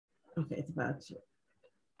Okay, it's about to.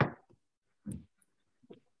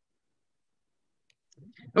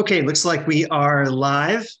 Okay, looks like we are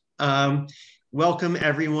live. Welcome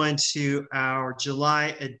everyone to our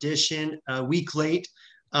July edition, a week late,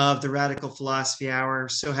 of the Radical Philosophy Hour.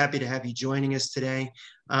 So happy to have you joining us today.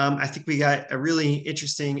 I think we got a really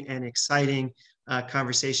interesting and exciting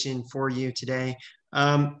conversation for you today.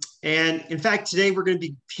 And in fact, today we're going to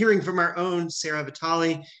be hearing from our own Sarah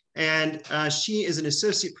Vitale, and she is an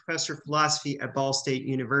associate professor of philosophy at Ball State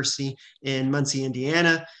University in Muncie,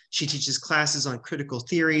 Indiana. She teaches classes on critical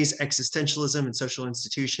theories, existentialism, and social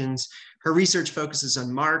institutions. Her research focuses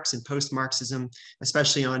on Marx and post-Marxism,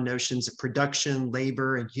 especially on notions of production,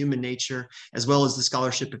 labor, and human nature, as well as the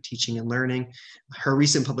scholarship of teaching and learning. Her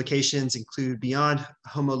recent publications include Beyond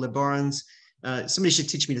Homo Laborans. Somebody should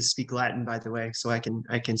teach me to speak Latin, by the way, so I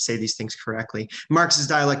can say these things correctly. Marx's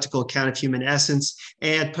dialectical account of human essence,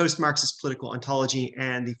 and post-Marxist political ontology,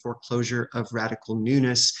 and the foreclosure of radical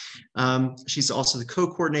newness. She's also the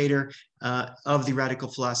co-coordinator of the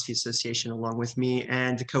Radical Philosophy Association, along with me,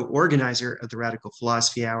 and the co-organizer of the Radical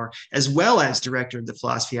Philosophy Hour, as well as director of the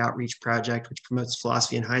Philosophy Outreach Project, which promotes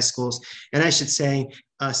philosophy in high schools. And I should say,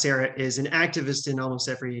 Sarah is an activist in almost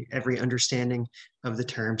every understanding of the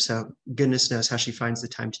term. So goodness knows how she finds the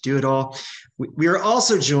time to do it all. We are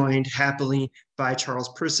also joined happily by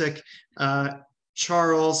Charles Prusik.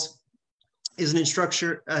 Charles is an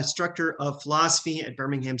instructor of philosophy at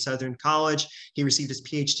Birmingham Southern College. He received his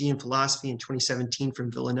PhD in philosophy in 2017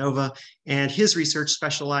 from Villanova, and his research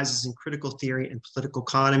specializes in critical theory and political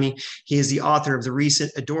economy. He is the author of the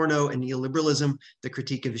recent Adorno and Neoliberalism, The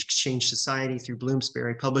Critique of Exchange Society through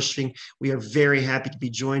Bloomsbury Publishing. We are very happy to be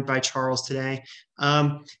joined by Charles today.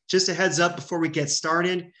 Just a heads up before we get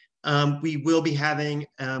started, we will be having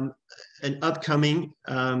an upcoming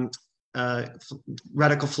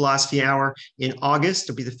Radical Philosophy Hour in August.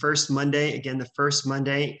 It'll be the first Monday, again, the first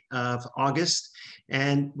Monday of August.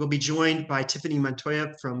 And we'll be joined by Tiffany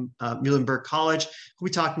Montoya from Muhlenberg College, who'll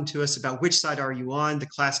be talking to us about Which Side Are You On? The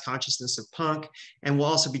Class Consciousness of Punk. And we'll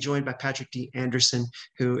also be joined by Patrick D. Anderson,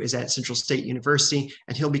 who is at Central State University,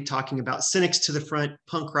 and he'll be talking about Cynics to the Front,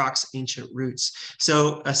 Punk Rock's Ancient Roots.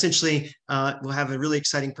 So essentially, we'll have a really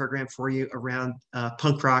exciting program for you around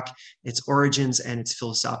punk rock, its origins, and its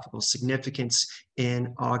philosophical significance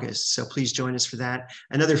in August. So please join us for that.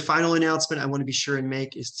 Another final announcement I want to be sure and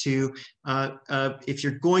make is to, if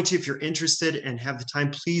you're interested and have the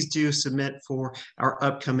time, please do submit for our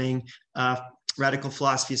upcoming Radical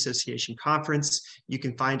Philosophy Association conference. You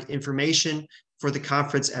can find information for the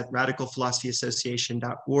conference at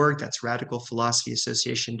radicalphilosophy.association.org. That's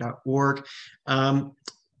radicalphilosophy.association.org.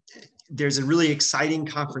 There's a really exciting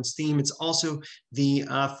conference theme. It's also the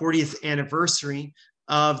 40th anniversary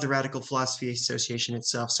of the Radical Philosophy Association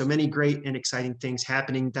itself. So many great and exciting things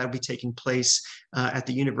happening that will be taking place at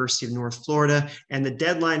the University of North Florida. And the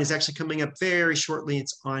deadline is actually coming up very shortly.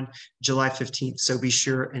 It's on July 15th. So be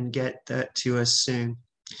sure and get that to us soon.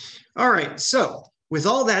 All right. So with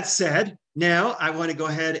all that said, now I want to go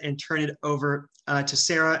ahead and turn it over to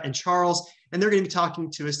Sarah and Charles. And they're going to be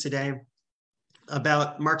talking to us today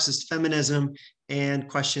about Marxist feminism and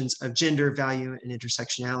questions of gender, value, and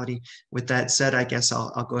intersectionality. With that said, I guess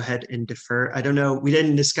I'll go ahead and defer. I don't know, we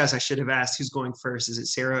didn't discuss, I should have asked who's going first. Is it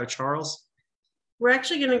Sarah or Charles? We're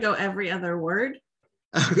actually going to go every other word.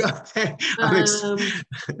 Okay. Sounds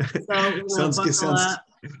good.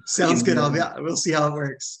 Sounds good. We'll see how it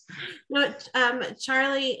works. No,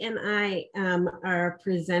 Charlie and I are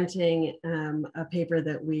presenting a paper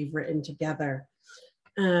that we've written together.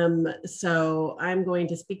 So I'm going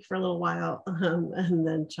to speak for a little while, and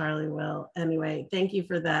then Charlie will. Anyway, thank you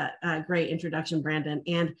for that great introduction, Brandon,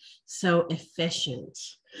 and so efficient.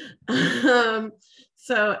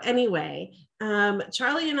 So anyway,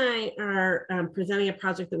 Charlie and I are presenting a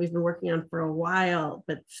project that we've been working on for a while,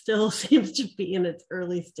 but still seems to be in its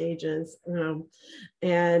early stages.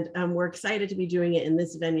 And we're excited to be doing it in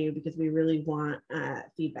this venue because we really want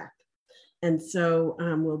feedback. And so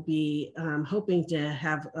we'll be hoping to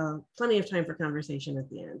have plenty of time for conversation at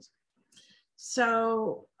the end.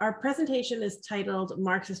 So our presentation is titled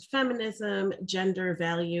Marxist Feminism, Gender,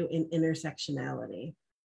 Value, and Intersectionality.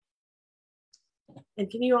 And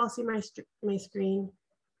can you all see my screen?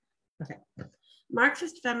 Okay.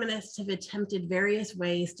 Marxist feminists have attempted various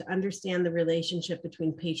ways to understand the relationship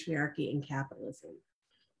between patriarchy and capitalism.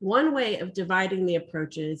 One way of dividing the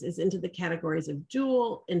approaches is into the categories of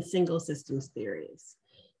dual and single systems theories.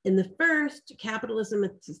 In the first, capitalism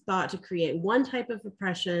is thought to create one type of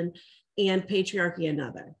oppression and patriarchy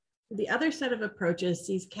another. The other set of approaches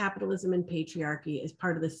sees capitalism and patriarchy as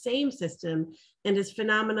part of the same system and as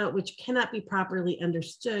phenomena which cannot be properly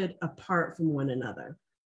understood apart from one another.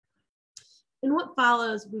 In what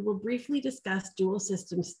follows, we will briefly discuss dual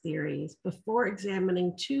systems theories before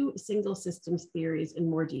examining two single systems theories in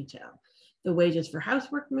more detail: the wages for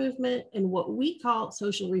housework movement and what we call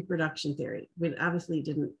social reproduction theory. We obviously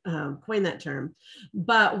didn't coin that term,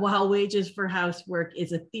 but while wages for housework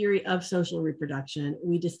is a theory of social reproduction,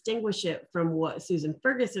 we distinguish it from what Susan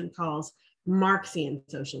Ferguson calls Marxian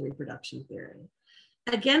social reproduction theory.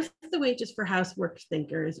 Against the wages for housework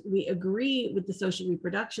thinkers, we agree with the social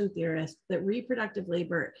reproduction theorists that reproductive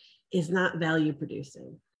labor is not value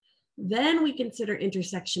producing. Then we consider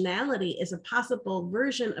intersectionality as a possible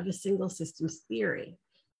version of a single systems theory.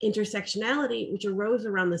 Intersectionality, which arose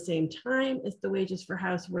around the same time as the wages for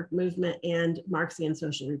housework movement and Marxian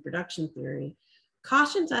social reproduction theory,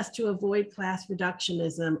 cautions us to avoid class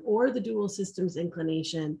reductionism or the dual systems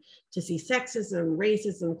inclination to see sexism,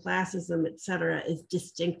 racism, classism, etc., as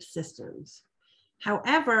distinct systems.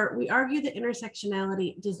 However, we argue that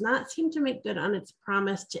intersectionality does not seem to make good on its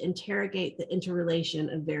promise to interrogate the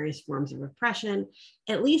interrelation of various forms of oppression,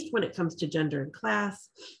 at least when it comes to gender and class,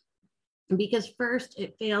 because first,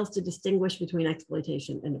 it fails to distinguish between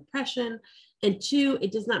exploitation and oppression, and two,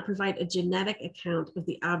 it does not provide a genetic account of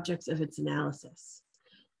the objects of its analysis.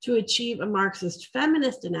 To achieve a Marxist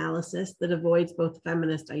feminist analysis that avoids both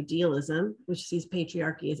feminist idealism, which sees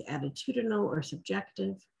patriarchy as attitudinal or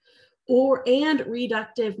subjective, and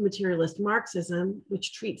reductive materialist Marxism,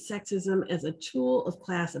 which treats sexism as a tool of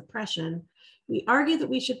class oppression, we argue that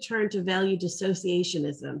we should turn to value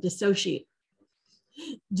dissociationism,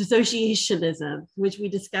 which we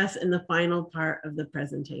discuss in the final part of the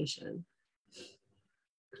presentation.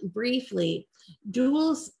 Briefly,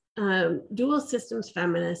 dual systems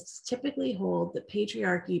feminists typically hold that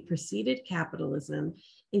patriarchy preceded capitalism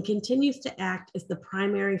and continues to act as the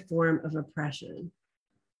primary form of oppression.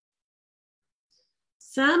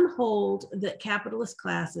 Some hold that capitalist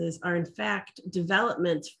classes are in fact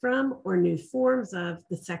developments from or new forms of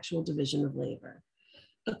the sexual division of labor.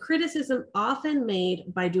 A criticism often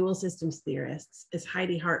made by dual systems theorists, as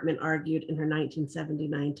Heidi Hartman argued in her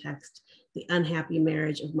 1979 text, The Unhappy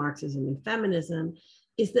Marriage of Marxism and Feminism,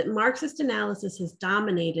 is that Marxist analysis has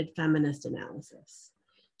dominated feminist analysis.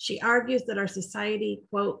 She argues that our society,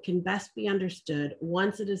 quote, can best be understood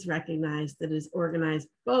once it is recognized that it is organized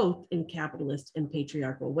both in capitalist and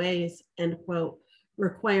patriarchal ways, end quote,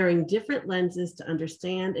 requiring different lenses to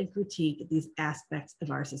understand and critique these aspects of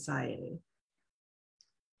our society.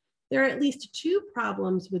 There are at least two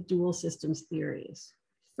problems with dual systems theories.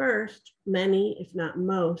 First, many, if not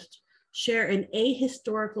most, share an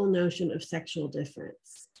ahistorical notion of sexual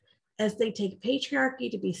difference, as they take patriarchy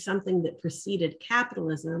to be something that preceded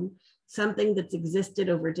capitalism, something that's existed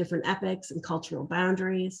over different epochs and cultural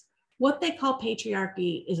boundaries. What they call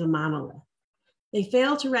patriarchy is a monolith. They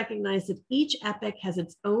fail to recognize that each epoch has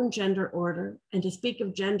its own gender order, and to speak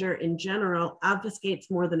of gender in general obfuscates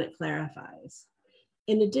more than it clarifies.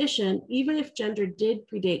 In addition, even if gender did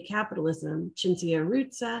predate capitalism, Cinzia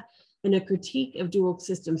Arruzza, in a critique of dual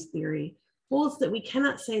systems theory, holds that we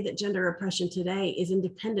cannot say that gender oppression today is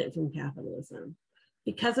independent from capitalism.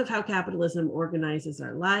 Because of how capitalism organizes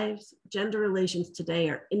our lives, gender relations today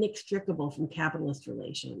are inextricable from capitalist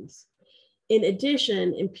relations. In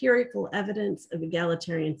addition, empirical evidence of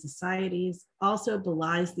egalitarian societies also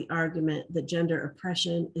belies the argument that gender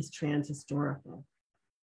oppression is transhistorical.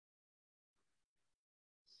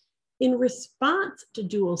 In response to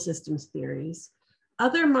dual systems theories,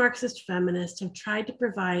 other Marxist feminists have tried to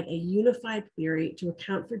provide a unified theory to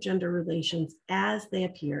account for gender relations as they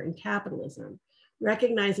appear in capitalism,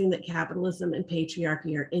 recognizing that capitalism and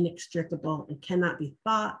patriarchy are inextricable and cannot be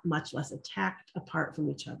thought, much less attacked, apart from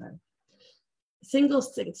each other. Single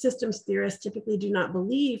systems theorists typically do not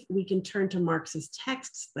believe we can turn to Marxist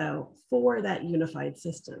texts, though, for that unified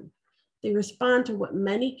system. They respond to what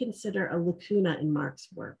many consider a lacuna in Marx's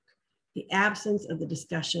work, the absence of the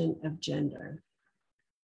discussion of gender.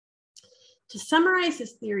 To summarize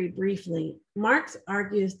his theory briefly, Marx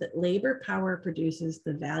argues that labor power produces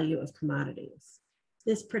the value of commodities.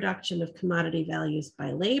 This production of commodity values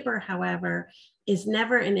by labor, however, is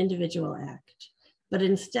never an individual act, but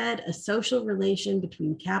instead a social relation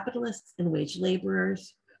between capitalists and wage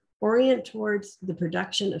laborers, orient towards the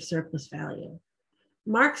production of surplus value.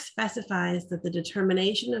 Marx specifies that the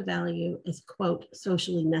determination of value is, quote,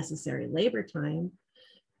 socially necessary labor time,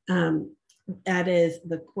 That is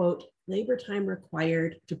the quote, labor time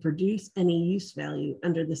required to produce any use value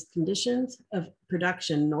under the conditions of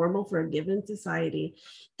production normal for a given society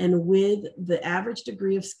and with the average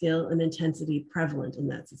degree of skill and intensity prevalent in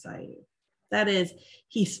that society. That is,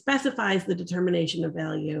 he specifies the determination of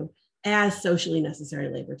value as socially necessary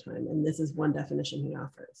labor time. And this is one definition he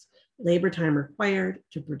offers. Labor time required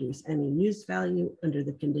to produce any use value under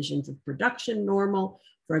the conditions of production normal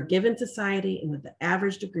for a given society and with the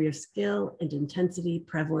average degree of skill and intensity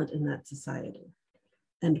prevalent in that society.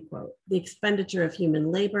 End quote. The expenditure of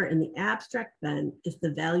human labor in the abstract then is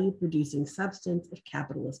the value producing substance of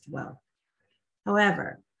capitalist wealth.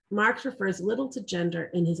 However, Marx refers little to gender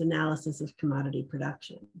in his analysis of commodity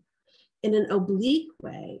production. In an oblique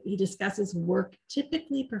way, he discusses work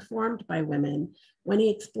typically performed by women when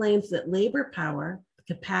he explains that labor power,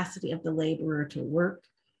 the capacity of the laborer to work,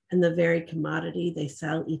 and the very commodity they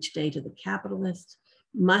sell each day to the capitalist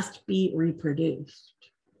must be reproduced.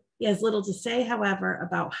 He has little to say, however,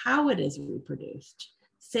 about how it is reproduced,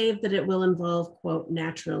 save that it will involve, quote,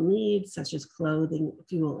 natural needs such as clothing,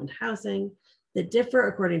 fuel, and housing that differ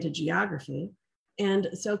according to geography, and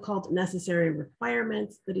so-called necessary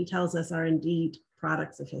requirements that he tells us are indeed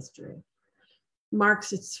products of history.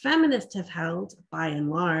 Marxist feminists have held, by and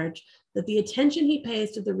large, that the attention he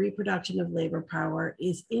pays to the reproduction of labor power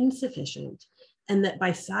is insufficient, and that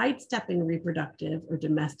by sidestepping reproductive or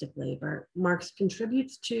domestic labor, Marx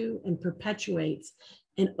contributes to and perpetuates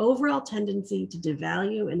an overall tendency to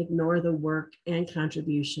devalue and ignore the work and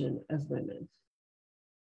contribution of women.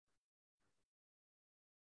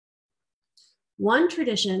 One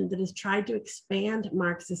tradition that has tried to expand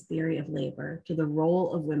Marxist theory of labor to the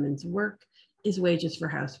role of women's work is wages for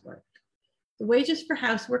housework. The wages for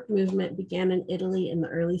housework movement began in Italy in the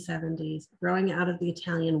early 70s, growing out of the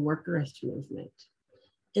Italian workerist movement.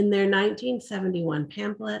 In their 1971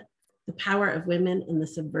 pamphlet, The Power of Women in the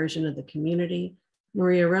Subversion of the Community,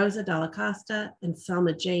 Maria Rosa Dalla Costa and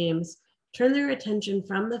Selma James turned their attention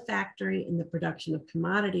from the factory and the production of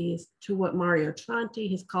commodities to what Mario Tronti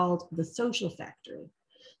has called the social factory,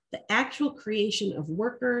 the actual creation of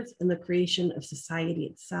workers and the creation of society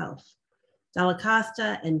itself. Dalla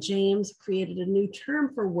Costa and James created a new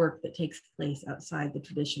term for work that takes place outside the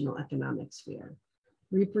traditional economic sphere,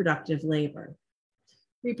 reproductive labor.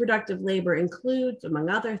 Reproductive labor includes, among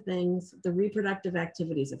other things, the reproductive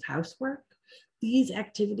activities of housework, these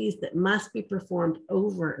activities that must be performed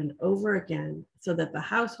over and over again so that the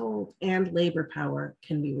household and labor power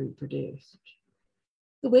can be reproduced.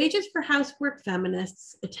 The wages for housework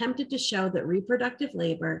feminists attempted to show that reproductive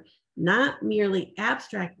labor, not merely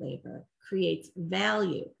abstract labor, creates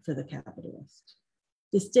value for the capitalist.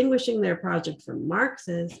 Distinguishing their project from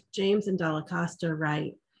Marx's, James and Dalla Costa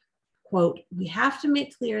write, quote, we have to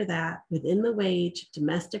make clear that within the wage,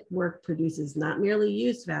 domestic work produces not merely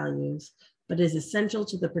use values, but is essential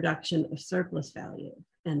to the production of surplus value,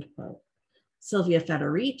 end quote. Silvia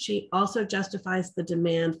Federici also justifies the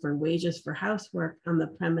demand for wages for housework on the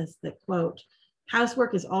premise that, quote,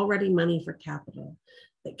 housework is already money for capital,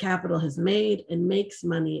 that capital has made and makes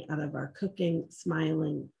money out of our cooking,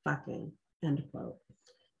 smiling, fucking, end quote.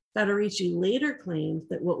 Federici later claims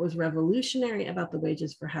that what was revolutionary about the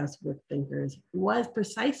wages for housework thinkers was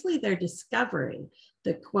precisely their discovery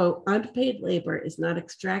that, quote, unpaid labor is not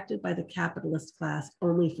extracted by the capitalist class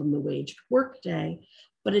only from the waged workday,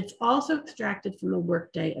 but it's also extracted from the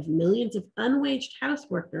workday of millions of unwaged house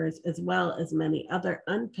workers, as well as many other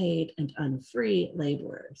unpaid and unfree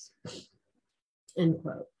laborers, end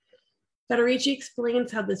quote. Federici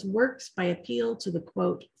explains how this works by appeal to the,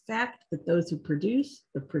 quote, fact that those who produce,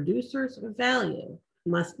 the producers of value,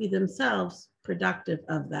 must be themselves productive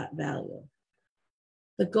of that value.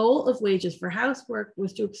 The goal of wages for housework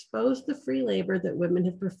was to expose the free labor that women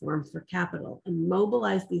have performed for capital and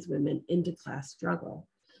mobilize these women into class struggle.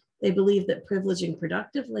 They believe that privileging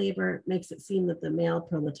productive labor makes it seem that the male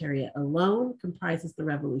proletariat alone comprises the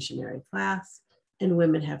revolutionary class and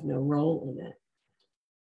women have no role in it.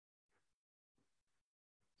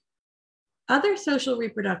 Other social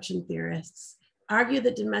reproduction theorists argue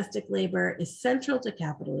that domestic labor is central to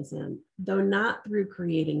capitalism, though not through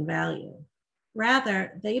creating value.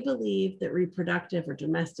 Rather, they believe that reproductive or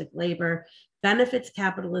domestic labor benefits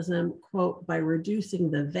capitalism, quote, by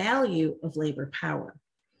reducing the value of labor power.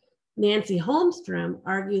 Nancy Holmstrom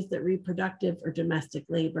argues that reproductive or domestic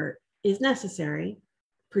labor is necessary,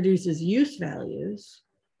 produces use values,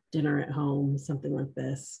 dinner at home, something like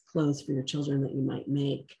this, clothes for your children that you might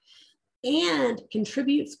make, and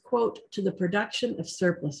contributes, quote, to the production of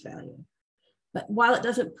surplus value. But while it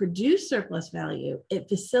doesn't produce surplus value, it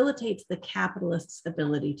facilitates the capitalist's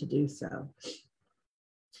ability to do so.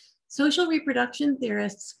 Social reproduction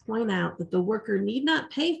theorists point out that the worker need not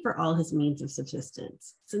pay for all his means of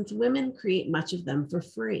subsistence, since women create much of them for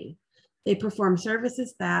free. They perform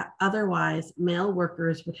services that otherwise male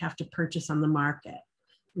workers would have to purchase on the market: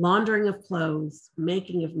 laundering of clothes,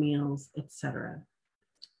 making of meals, etc.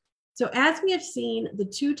 So as we have seen, the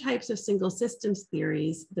two types of single systems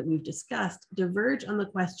theories that we've discussed diverge on the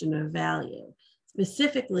question of value,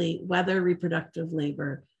 specifically whether reproductive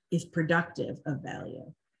labor is productive of value.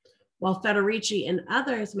 While Federici and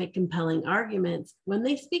others make compelling arguments, when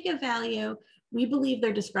they speak of value, we believe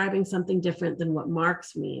they're describing something different than what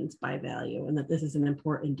Marx means by value, and that this is an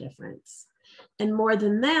important difference. And more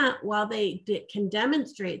than that, while they can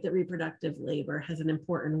demonstrate that reproductive labor has an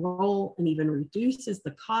important role and even reduces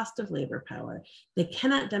the cost of labor power, they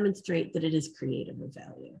cannot demonstrate that it is creative of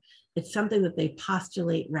value. It's something that they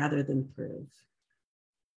postulate rather than prove.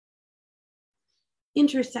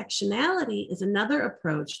 Intersectionality is another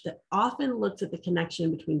approach that often looks at the connection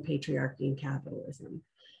between patriarchy and capitalism.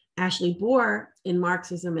 Ashley Bohr, in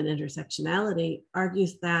Marxism and Intersectionality,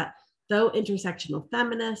 argues that though intersectional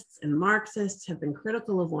feminists and Marxists have been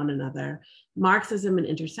critical of one another, Marxism and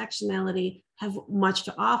intersectionality have much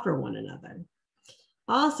to offer one another.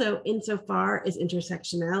 Also, insofar as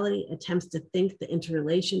intersectionality attempts to think the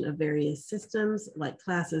interrelation of various systems like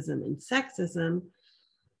classism and sexism,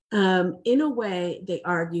 in a way they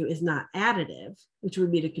argue is not additive, which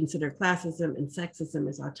would be to consider classism and sexism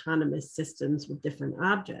as autonomous systems with different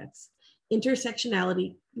objects,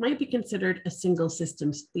 intersectionality might be considered a single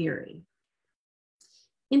systems theory.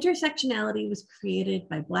 Intersectionality was created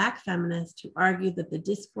by Black feminists who argued that the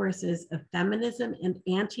discourses of feminism and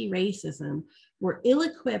anti-racism were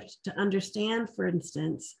ill-equipped to understand, for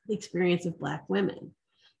instance, the experience of Black women.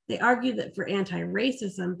 They argue that for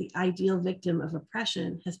anti-racism, the ideal victim of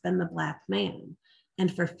oppression has been the Black man.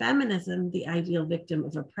 And for feminism, the ideal victim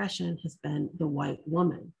of oppression has been the white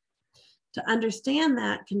woman. To understand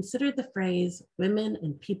that, consider the phrase women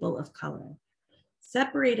and people of color.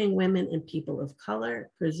 Separating women and people of color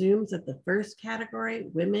presumes that the first category,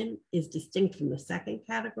 women, is distinct from the second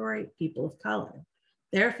category, people of color.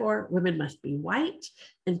 Therefore, women must be white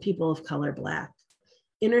and people of color Black.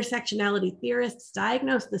 Intersectionality theorists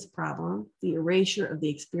diagnose this problem, the erasure of the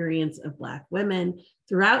experience of Black women,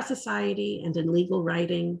 throughout society and in legal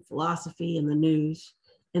writing, philosophy, and the news,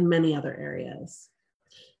 and many other areas.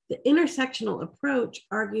 The intersectional approach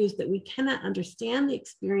argues that we cannot understand the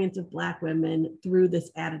experience of Black women through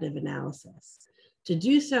this additive analysis. To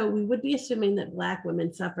do so, we would be assuming that Black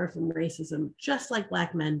women suffer from racism just like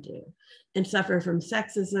Black men do, and suffer from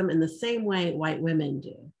sexism in the same way white women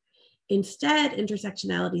do. Instead,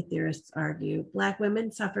 intersectionality theorists argue Black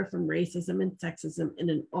women suffer from racism and sexism in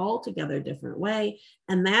an altogether different way,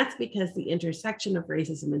 and that's because the intersection of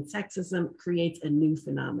racism and sexism creates a new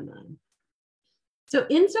phenomenon. So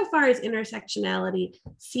insofar as intersectionality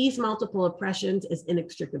sees multiple oppressions as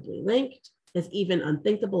inextricably linked, as even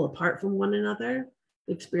unthinkable apart from one another,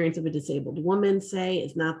 the experience of a disabled woman, say,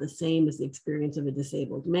 is not the same as the experience of a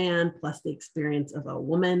disabled man plus the experience of a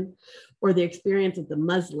woman, or the experience of the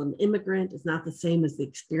Muslim immigrant is not the same as the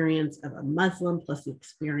experience of a Muslim plus the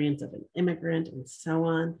experience of an immigrant, and so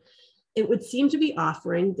on. It would seem to be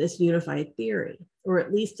offering this unified theory, or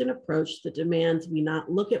at least an approach that demands we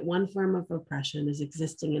not look at one form of oppression as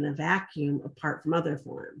existing in a vacuum apart from other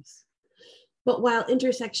forms. But while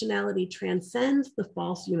intersectionality transcends the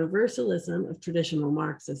false universalism of traditional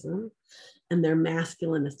Marxism and their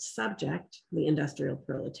masculinist subject, the industrial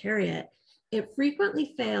proletariat, it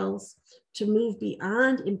frequently fails to move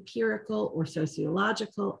beyond empirical or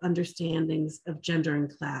sociological understandings of gender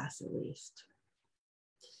and class, at least.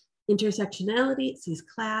 Intersectionality sees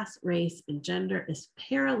class, race, and gender as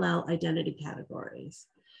parallel identity categories,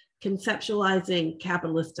 conceptualizing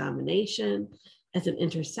capitalist domination as an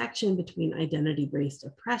intersection between identity-based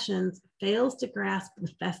oppressions fails to grasp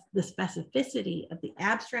the specificity of the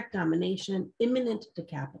abstract domination imminent to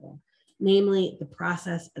capital, namely the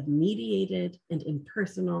process of mediated and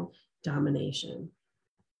impersonal domination.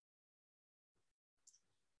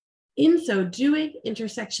 In so doing,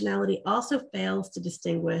 intersectionality also fails to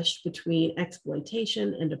distinguish between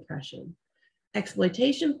exploitation and oppression.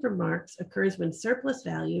 Exploitation for Marx occurs when surplus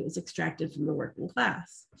value is extracted from the working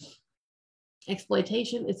class.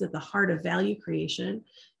 Exploitation is at the heart of value creation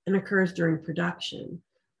and occurs during production.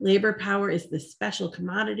 Labor power is the special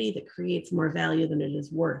commodity that creates more value than it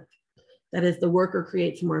is worth. That is, the worker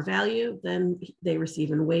creates more value than they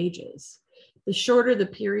receive in wages. The shorter the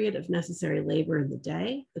period of necessary labor in the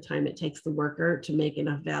day, the time it takes the worker to make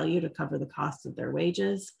enough value to cover the costs of their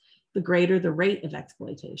wages, the greater the rate of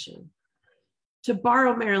exploitation. To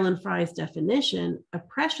borrow Marilyn Frye's definition,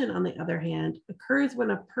 oppression, on the other hand, occurs when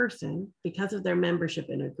a person, because of their membership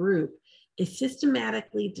in a group, is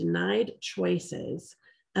systematically denied choices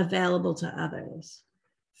available to others.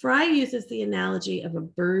 Frye uses the analogy of a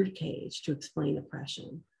bird cage to explain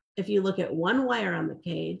oppression. If you look at one wire on the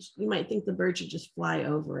cage, you might think the bird should just fly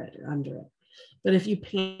over it or under it. But if you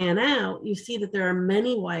pan out, you see that there are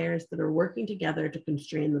many wires that are working together to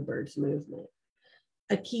constrain the bird's movement.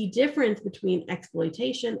 A key difference between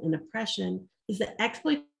exploitation and oppression is that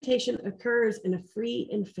exploitation occurs in a free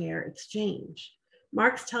and fair exchange.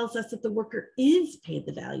 Marx tells us that the worker is paid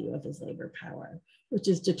the value of his labor power, which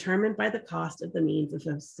is determined by the cost of the means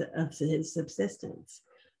of his subsistence.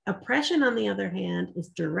 Oppression, on the other hand, is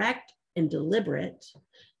direct and deliberate,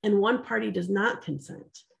 and one party does not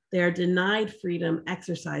consent. They are denied freedom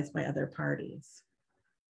exercised by other parties.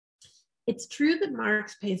 It's true that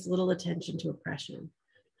Marx pays little attention to oppression.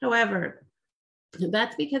 However,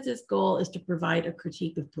 that's because his goal is to provide a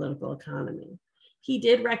critique of political economy. He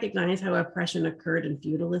did recognize how oppression occurred in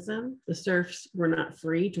feudalism. The serfs were not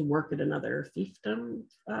free to work at another fiefdom,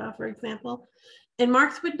 for example. And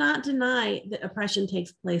Marx would not deny that oppression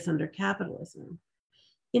takes place under capitalism.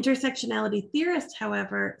 Intersectionality theorists,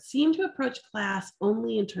 however, seem to approach class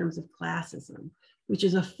only in terms of classism, which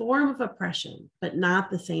is a form of oppression, but not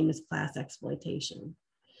the same as class exploitation.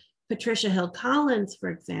 Patricia Hill Collins, for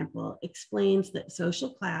example, explains that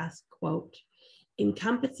social class, quote,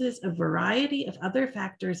 encompasses a variety of other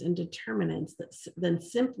factors and determinants than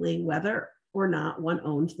simply whether or not one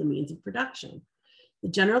owns the means of production. The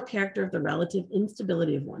general character of the relative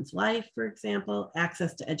instability of one's life, for example,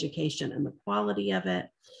 access to education and the quality of it,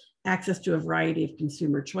 access to a variety of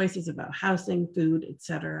consumer choices about housing, food,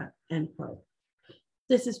 etc., end quote.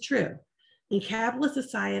 This is true. In capitalist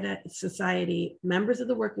society, members of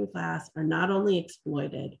the working class are not only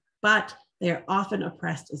exploited, but they are often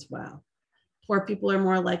oppressed as well. Poor people are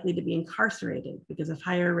more likely to be incarcerated because of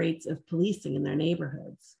higher rates of policing in their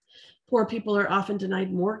neighborhoods. Poor people are often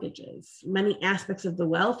denied mortgages. Many aspects of the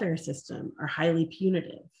welfare system are highly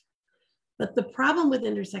punitive. But the problem with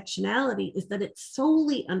intersectionality is that it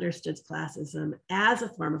solely understood classism as a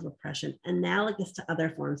form of oppression, analogous to other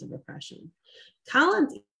forms of oppression.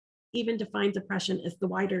 Collins even defines oppression as the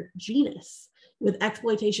wider genus, with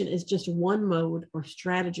exploitation as just one mode or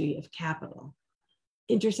strategy of capital.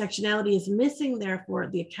 Intersectionality is missing, therefore,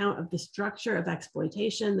 the account of the structure of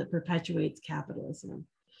exploitation that perpetuates capitalism.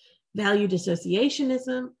 Value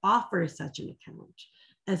dissociationism offers such an account,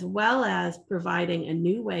 as well as providing a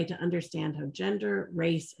new way to understand how gender,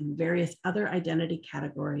 race, and various other identity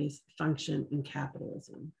categories function in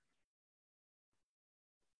capitalism.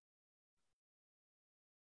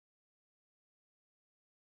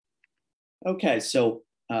 Okay, so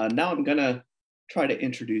now I'm gonna try to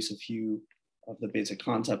introduce a few of the basic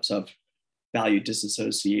concepts of value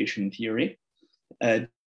disassociation theory,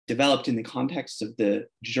 developed in the context of the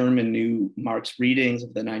German New Marx readings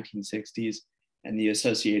of the 1960s and the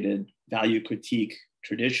associated value critique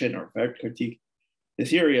tradition, or Wertkritik. The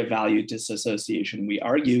theory of value disassociation, we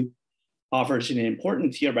argue, offers an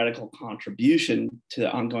important theoretical contribution to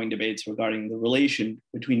the ongoing debates regarding the relation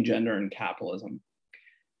between gender and capitalism.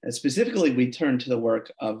 And specifically, we turn to the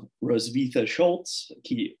work of Roswitha Scholz, a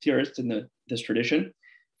key theorist in this tradition,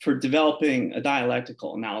 for developing a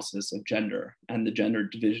dialectical analysis of gender and the gender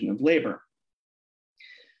division of labor.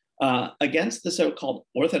 Against the so-called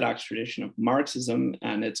orthodox tradition of Marxism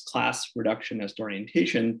and its class reductionist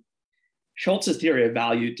orientation, Scholz's theory of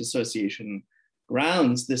value dissociation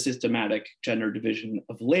grounds the systematic gender division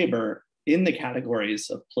of labor in the categories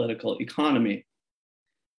of political economy.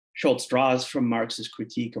 Scholz draws from Marx's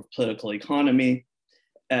critique of political economy,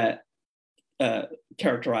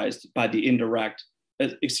 characterized by the indirect,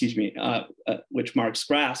 which Marx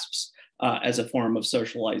grasps as a form of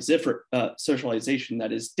socialization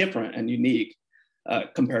that is different and unique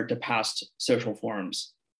compared to past social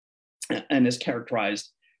forms, and is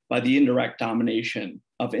characterized by the indirect domination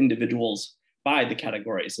of individuals by the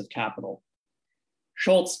categories of capital.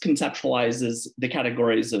 Scholz conceptualizes the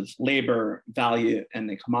categories of labor, value, and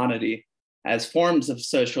the commodity as forms of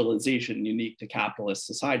socialization unique to capitalist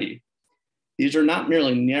society. These are not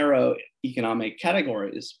merely narrow economic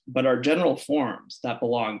categories, but are general forms that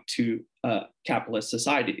belong to capitalist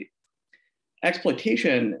society.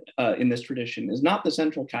 Exploitation in this tradition is not the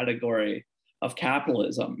central category of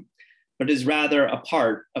capitalism, but is rather a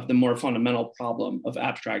part of the more fundamental problem of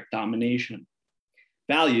abstract domination.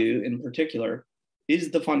 Value, in particular,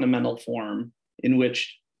 is the fundamental form in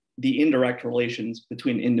which the indirect relations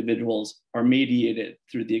between individuals are mediated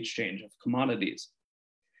through the exchange of commodities.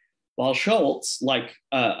 While Schultz, like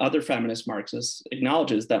other feminist Marxists,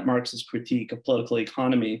 acknowledges that Marx's critique of political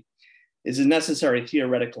economy is a necessary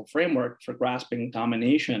theoretical framework for grasping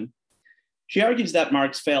domination, she argues that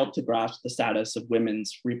Marx failed to grasp the status of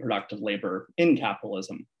women's reproductive labor in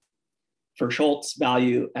capitalism. For Schultz,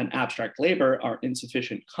 value and abstract labor are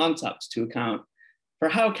insufficient concepts to account for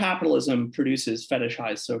how capitalism produces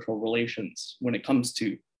fetishized social relations when it comes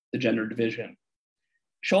to the gender division.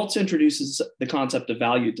 Schultz introduces the concept of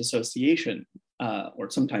value dissociation, or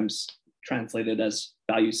sometimes translated as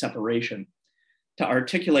value separation, to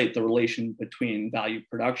articulate the relation between value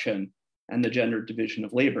production and the gender division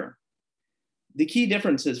of labor. The key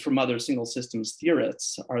differences from other single systems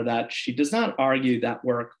theorists are that she does not argue that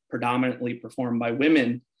work predominantly performed by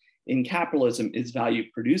women in capitalism is value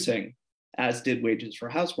producing, as did wages for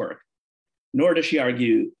housework, nor does she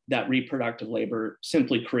argue that reproductive labor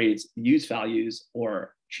simply creates use values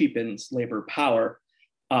or cheapens labor power,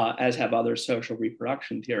 as have other social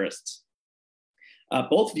reproduction theorists.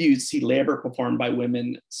 Both views see labor performed by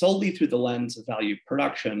women solely through the lens of value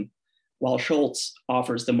production, while Schultz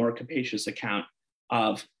offers the more capacious account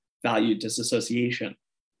of value disassociation.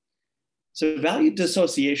 So value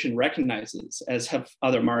dissociation recognizes, as have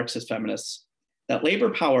other Marxist feminists, that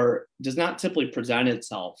labor power does not simply present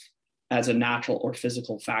itself as a natural or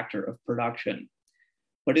physical factor of production,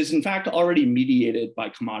 but is in fact already mediated by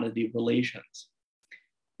commodity relations.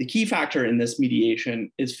 The key factor in this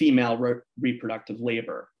mediation is female reproductive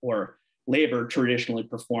labor, or labor traditionally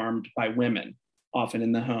performed by women, often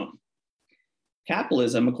in the home.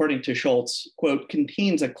 Capitalism, according to Schultz, quote,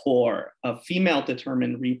 contains a core of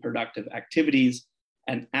female-determined reproductive activities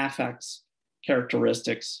and affects,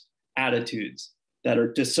 characteristics, attitudes that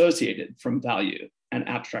are dissociated from value and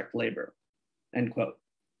abstract labor, end quote.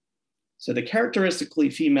 So the characteristically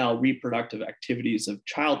female reproductive activities of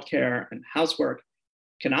childcare and housework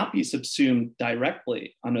cannot be subsumed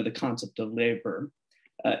directly under the concept of labor,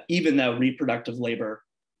 even though reproductive labor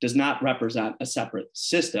does not represent a separate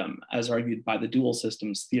system, as argued by the dual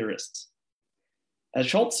systems theorists. As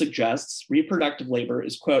Schultz suggests, reproductive labor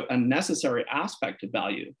is, quote, a necessary aspect of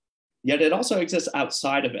value, yet it also exists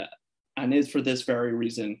outside of it, and is for this very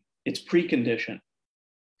reason its precondition.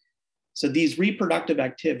 So these reproductive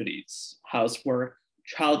activities, housework,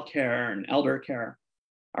 childcare, and elder care,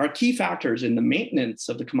 are key factors in the maintenance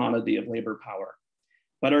of the commodity of labor power,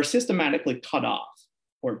 but are systematically cut off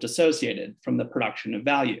or dissociated from the production of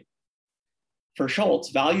value. For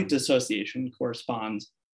Schultz, value dissociation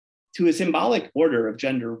corresponds to a symbolic order of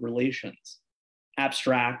gender relations.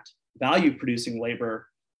 Abstract, value-producing labor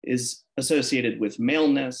is associated with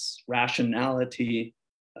maleness, rationality,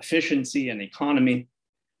 efficiency, and economy,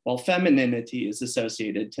 while femininity is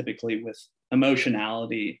associated typically with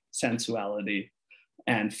emotionality, sensuality,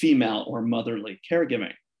 and female or motherly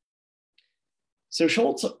caregiving. So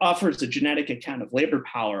Schultz offers a genetic account of labor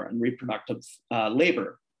power and reproductive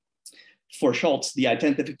labor. For Schultz, the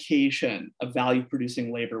identification of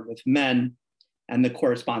value-producing labor with men and the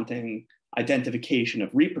corresponding identification of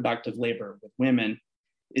reproductive labor with women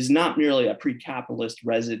is not merely a pre-capitalist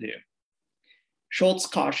residue. Schultz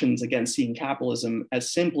cautions against seeing capitalism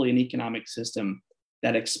as simply an economic system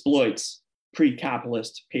that exploits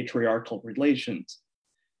pre-capitalist patriarchal relations,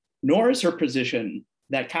 nor is her position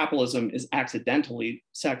that capitalism is accidentally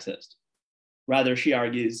sexist. Rather, she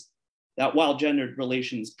argues that while gendered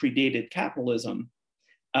relations predated capitalism,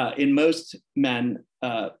 in most men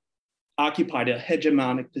occupied a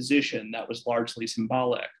hegemonic position that was largely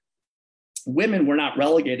symbolic. Women were not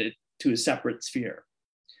relegated to a separate sphere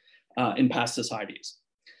in past societies.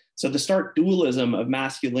 So the stark dualism of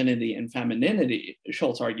masculinity and femininity,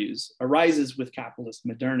 Schultz argues, arises with capitalist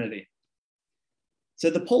modernity. So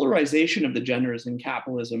the polarization of the genders in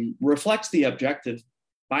capitalism reflects the objective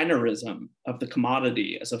binarism of the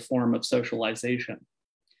commodity as a form of socialization.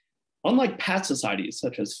 Unlike past societies,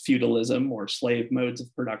 such as feudalism or slave modes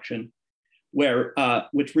of production,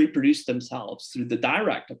 which reproduce themselves through the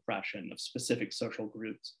direct oppression of specific social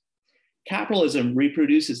groups, capitalism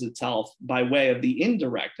reproduces itself by way of the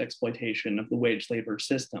indirect exploitation of the wage labor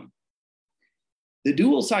system. The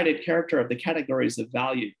dual-sided character of the categories of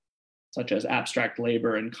value, such as abstract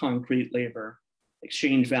labor and concrete labor,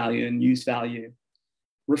 exchange value and use value,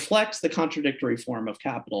 reflects the contradictory form of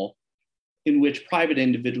capital in which private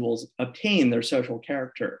individuals obtain their social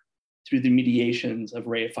character through the mediations of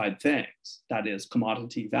reified things, that is,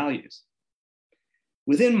 commodity values.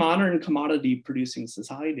 Within modern commodity-producing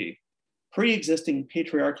society, pre-existing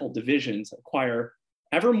patriarchal divisions acquire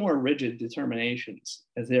ever more rigid determinations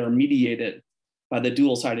as they are mediated by the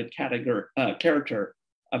dual-sided character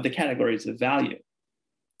of the categories of value.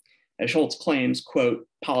 As Schultz claims, quote,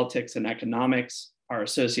 politics and economics are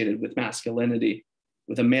associated with masculinity,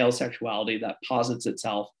 with a male sexuality that posits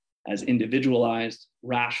itself as individualized,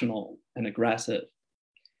 rational, and aggressive.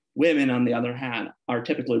 Women, on the other hand, are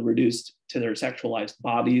typically reduced to their sexualized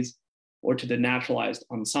bodies or to the naturalized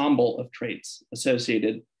ensemble of traits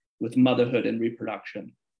associated with motherhood and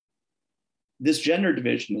reproduction. This gender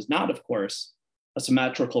division is not, of course, a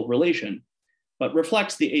symmetrical relation, but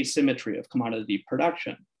reflects the asymmetry of commodity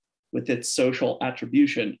production with its social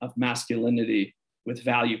attribution of masculinity with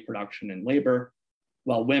value production and labor,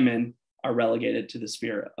 while women are relegated to the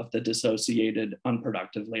sphere of the dissociated,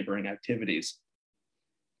 unproductive laboring activities.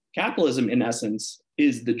 Capitalism, in essence,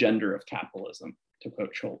 is the gender of capitalism, to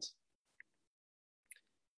quote Schultz.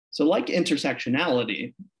 So like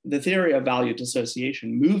intersectionality, the theory of value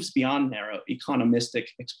dissociation moves beyond narrow economistic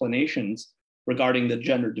explanations regarding the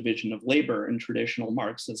gender division of labor in traditional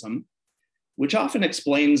Marxism, which often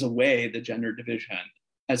explains away the gender division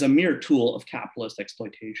as a mere tool of capitalist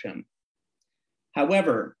exploitation.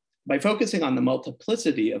 However, by focusing on the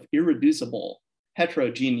multiplicity of irreducible,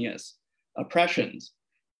 heterogeneous oppressions,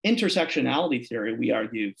 intersectionality theory, we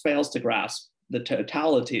argue, fails to grasp the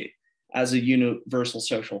totality as a universal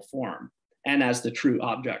social form and as the true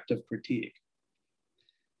object of critique.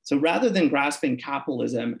 So rather than grasping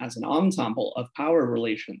capitalism as an ensemble of power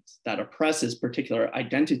relations that oppresses particular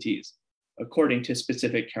identities according to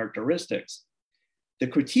specific characteristics, the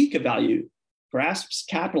critique of value grasps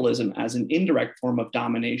capitalism as an indirect form of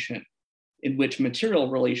domination in which material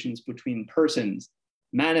relations between persons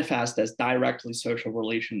manifest as directly social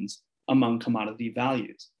relations among commodity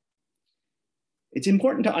values. It's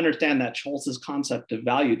important to understand that Schultz's concept of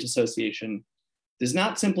value dissociation does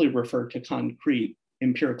not simply refer to concrete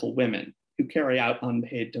empirical women who carry out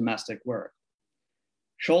unpaid domestic work.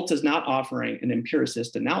 Schultz is not offering an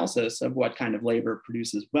empiricist analysis of what kind of labor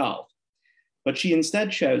produces wealth, but she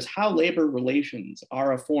instead shows how labor relations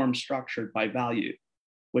are a form structured by value,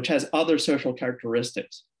 which has other social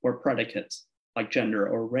characteristics or predicates like gender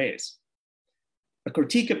or race. A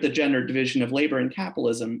critique of the gender division of labor in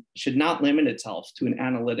capitalism should not limit itself to an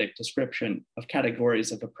analytic description of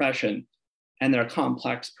categories of oppression and their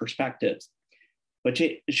complex perspectives, but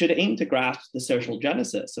it should aim to grasp the social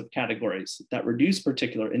genesis of categories that reduce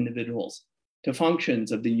particular individuals to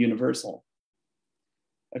functions of the universal.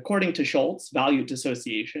 According to Schultz, value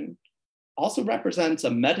dissociation also represents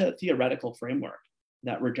a meta-theoretical framework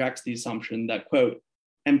that rejects the assumption that, quote,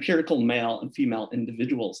 empirical male and female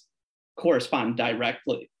individuals correspond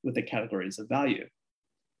directly with the categories of value.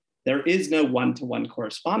 There is no one-to-one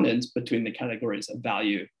correspondence between the categories of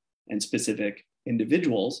value and specific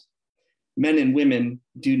individuals. Men and women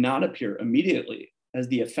do not appear immediately as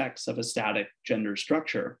the effects of a static gender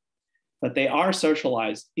structure, but they are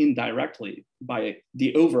socialized indirectly by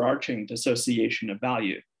the overarching dissociation of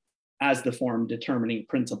value as the form determining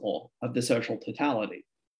principle of the social totality.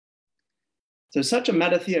 So such a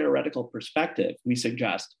meta-theoretical perspective, we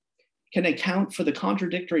suggest, can account for the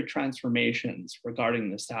contradictory transformations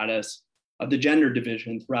regarding the status of the gender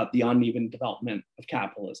division throughout the uneven development of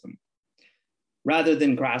capitalism. Rather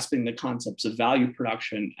than grasping the concepts of value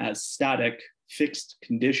production as static, fixed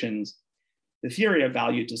conditions, the theory of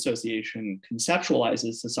value dissociation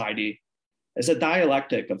conceptualizes society as a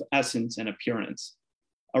dialectic of essence and appearance,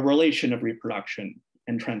 a relation of reproduction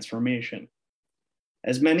and transformation.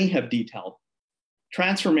 As many have detailed,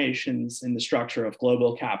 transformations in the structure of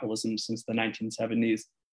global capitalism since the 1970s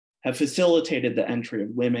have facilitated the entry of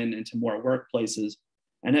women into more workplaces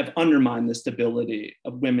and have undermined the stability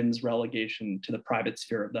of women's relegation to the private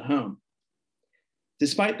sphere of the home.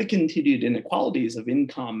 Despite the continued inequalities of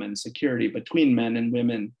income and security between men and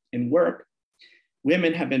women in work,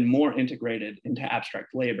 women have been more integrated into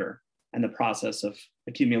abstract labor and the process of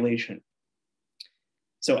accumulation.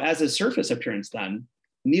 So as a surface appearance then,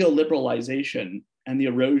 neoliberalization and the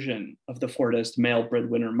erosion of the Fordist male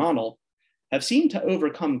breadwinner model have seemed to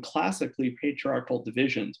overcome classically patriarchal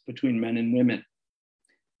divisions between men and women.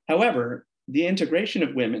 However, the integration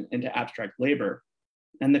of women into abstract labor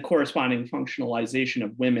and the corresponding functionalization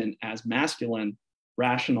of women as masculine,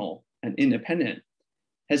 rational, and independent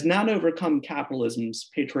has not overcome capitalism's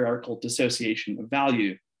patriarchal dissociation of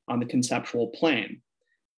value on the conceptual plane,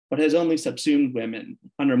 but has only subsumed women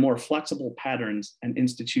under more flexible patterns and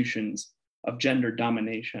institutions of gender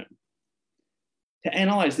domination. To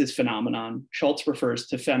analyze this phenomenon, Schultz refers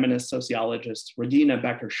to feminist sociologist Regina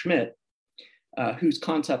Becker-Schmidt, whose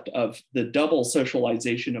concept of the double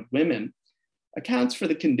socialization of women accounts for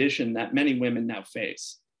the condition that many women now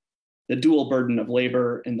face: the dual burden of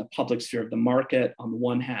labor in the public sphere of the market on the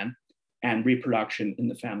one hand, and reproduction in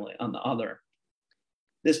the family on the other.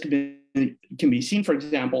 This can be seen, for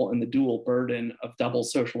example, in the dual burden of double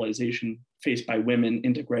socialization faced by women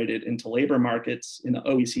integrated into labor markets in the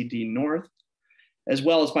OECD North, as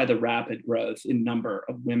well as by the rapid growth in number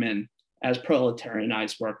of women as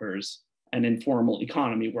proletarianized workers and informal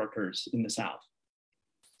economy workers in the South.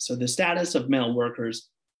 So the status of male workers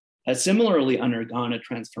has similarly undergone a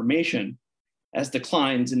transformation as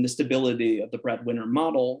declines in the stability of the breadwinner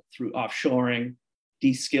model through offshoring,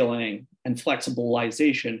 de-skilling, and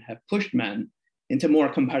flexibilization have pushed men into more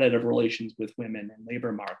competitive relations with women in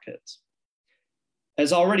labor markets.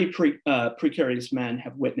 As already precarious men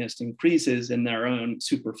have witnessed increases in their own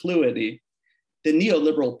superfluity, the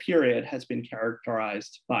neoliberal period has been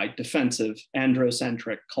characterized by defensive,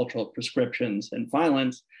 androcentric cultural prescriptions and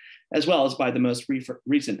violence, as well as by the most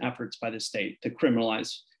recent efforts by the state to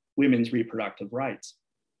criminalize women's reproductive rights.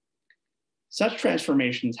 Such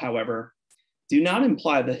transformations, however, do not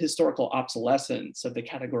imply the historical obsolescence of the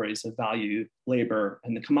categories of value, labor,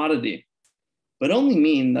 and the commodity, but only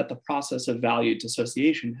mean that the process of value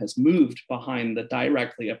dissociation has moved behind the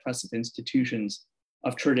directly oppressive institutions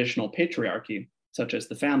of traditional patriarchy, such as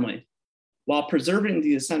the family, while preserving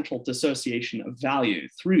the essential dissociation of value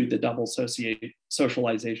through the double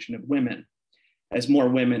socialization of women, as more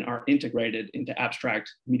women are integrated into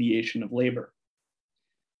abstract mediation of labor.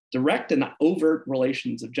 Direct and overt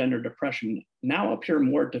relations of gender depression now appear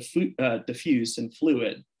more diffuse and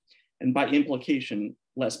fluid, and by implication,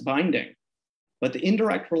 less binding, but the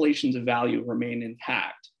indirect relations of value remain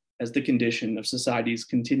intact as the condition of society's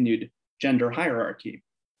continued gender hierarchy.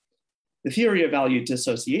 The theory of value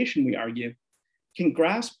dissociation, we argue, can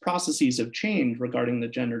grasp processes of change regarding the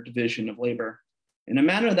gender division of labor in a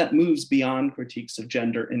manner that moves beyond critiques of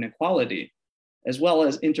gender inequality, as well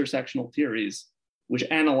as intersectional theories which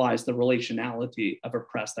analyze the relationality of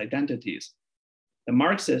oppressed identities. The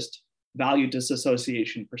Marxist value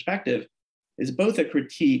disassociation perspective is both a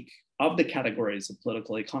critique of the categories of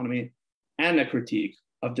political economy and a critique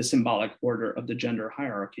of the symbolic order of the gender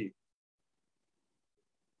hierarchy.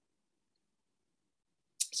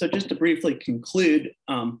 So just to briefly conclude,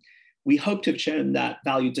 we hope to have shown that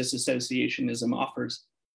value disassociationism offers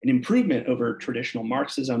an improvement over traditional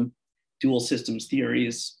Marxism, dual systems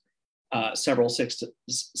theories, several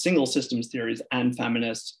single systems theories, and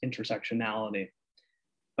feminist intersectionality.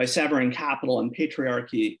 By severing capital and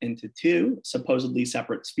patriarchy into two supposedly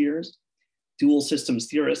separate spheres, dual systems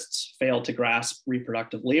theorists fail to grasp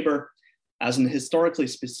reproductive labor as an historically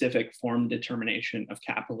specific form determination of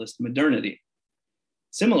capitalist modernity.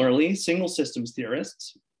 Similarly, single systems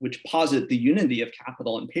theorists, which posit the unity of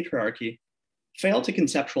capital and patriarchy, fail to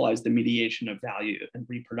conceptualize the mediation of value and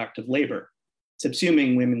reproductive labor,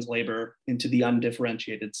 subsuming women's labor into the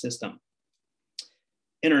undifferentiated system.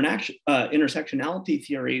 Intersectionality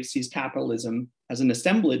theory sees capitalism as an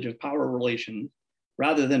assemblage of power relations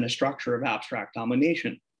rather than a structure of abstract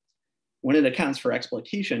domination. When it accounts for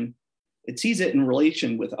exploitation, it sees it in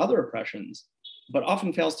relation with other oppressions, but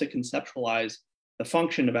often fails to conceptualize the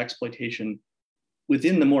function of exploitation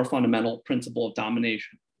within the more fundamental principle of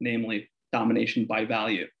domination, namely domination by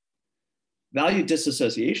value. Value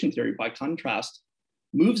disassociation theory, by contrast,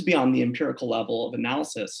 moves beyond the empirical level of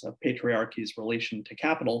analysis of patriarchy's relation to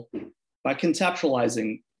capital by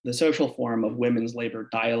conceptualizing the social form of women's labor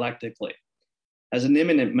dialectically as an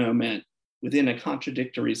immanent moment within a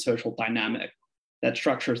contradictory social dynamic that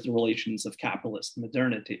structures the relations of capitalist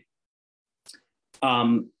modernity.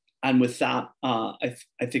 And with that, I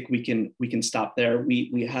think we can stop there.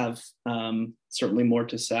 We have certainly more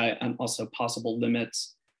to say, and also possible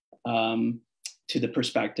limits to the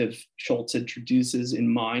perspective Schultz introduces in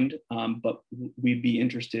mind, but we'd be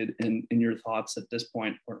interested in your thoughts at this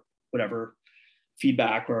point, or whatever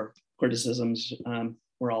feedback or criticisms.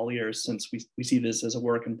 We're all ears, since we see this as a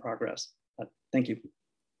work in progress. Thank you.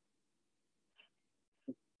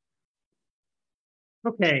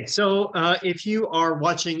 Okay, so if you are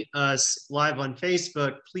watching us live on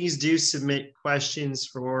Facebook, please do submit questions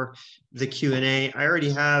for the Q&A. I already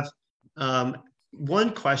have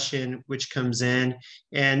one question which comes in,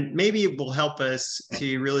 and maybe it will help us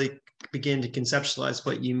to really begin to conceptualize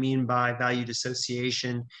what you mean by value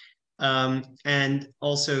dissociation, and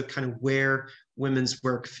also kind of where women's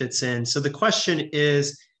work fits in. So the question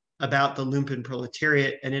is about the lumpen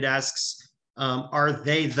proletariat, and it asks, are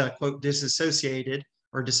they the, quote, dissociated,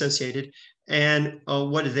 and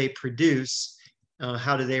what do they produce?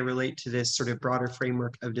 How do they relate to this sort of broader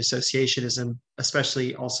framework of dissociationism,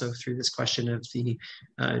 especially also through this question of the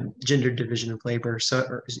gender division of labor?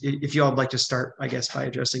 So if you all would like to start, I guess, by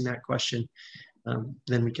addressing that question,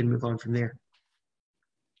 then we can move on from there.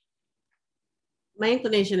 My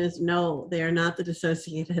inclination is no, they are not the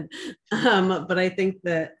dissociated. But I think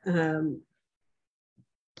that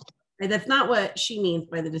that's not what she means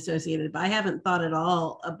by the dissociated, but I haven't thought at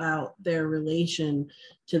all about their relation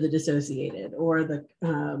to the dissociated or the,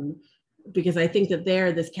 because I think that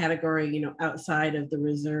they're this category, outside of the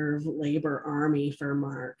reserve labor army for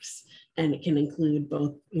Marx, and it can include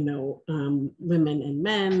both, women and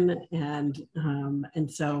men,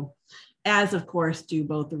 and so, as of course do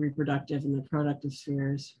both the reproductive and the productive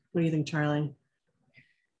spheres. What do you think, Charlie?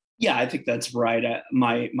 Yeah, I think that's right.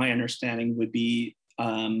 My understanding would be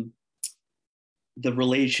the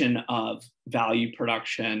relation of value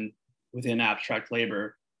production within abstract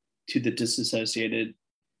labor to the disassociated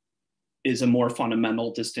is a more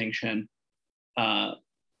fundamental distinction.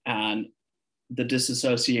 And the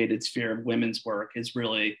disassociated sphere of women's work is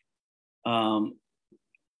really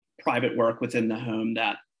private work within the home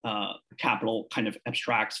that capital kind of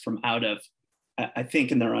abstracts from out of. I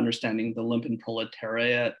think in their understanding, the lumpen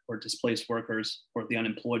proletariat or displaced workers or the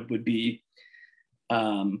unemployed would be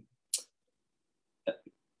kind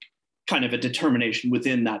of a determination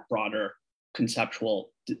within that broader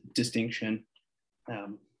conceptual distinction.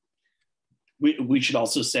 We should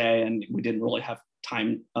also say, and we didn't really have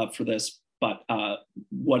time for this, but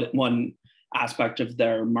one aspect of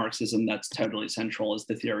their Marxism that's totally central is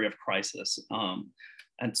the theory of crisis.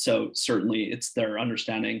 And so certainly it's their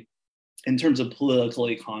understanding in terms of political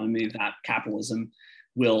economy that capitalism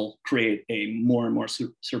will create a more and more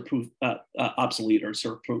obsolete or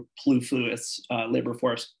superfluous labor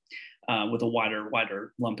force with a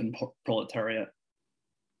wider lumpen proletariat.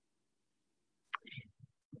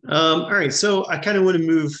 All right, so I kind of want to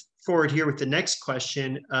move forward here with the next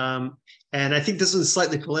question. And I think this one's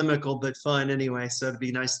slightly polemical, but fun anyway, so it'd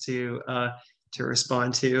be nice to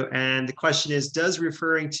respond to. And the question is, does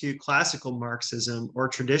referring to classical Marxism or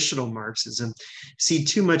traditional Marxism cede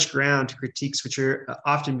too much ground to critiques which are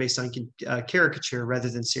often based on caricature rather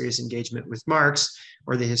than serious engagement with Marx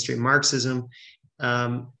or the history of Marxism?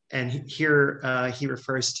 And here he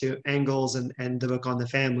refers to Engels and the book on the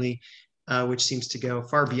family, which seems to go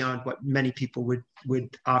far beyond what many people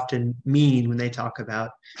would often mean when they talk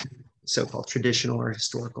about so-called traditional or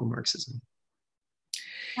historical Marxism.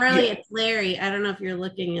 Charlie, yeah. It's Larry. I don't know if you're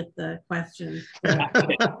looking at the question.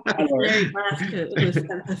 Larry Blaska who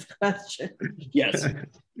sent this question. Yes.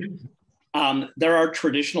 There are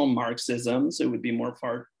traditional Marxisms, it would be more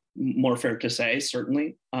fair to say,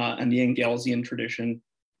 certainly. And the Engelsian tradition,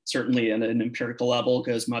 certainly at an empirical level,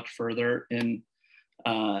 goes much further in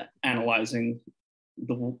analyzing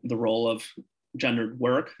the role of gendered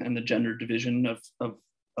work and the gender division of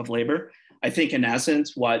labor. I think in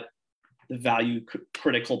essence, what the value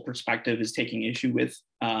critical perspective is taking issue with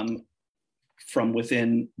from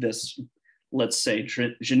within this, let's say,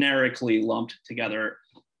 generically lumped together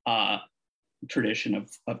tradition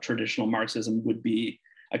of traditional Marxism would be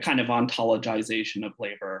a kind of ontologization of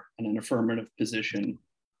labor and an affirmative position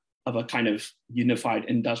of a kind of unified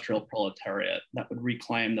industrial proletariat that would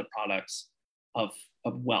reclaim the products of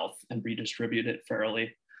wealth and redistribute it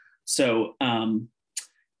fairly. So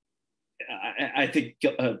I think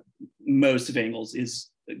most of Engels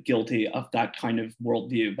is guilty of that kind of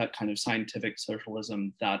worldview, that kind of scientific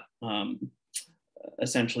socialism that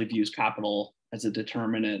essentially views capital as a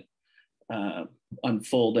determinate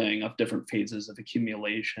unfolding of different phases of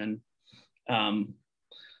accumulation. I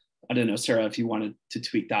don't know, Sarah, if you wanted to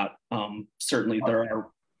tweak that. Certainly there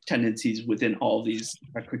are tendencies within all these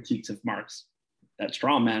critiques of Marx that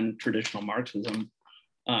strawman traditional Marxism.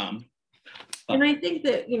 And I think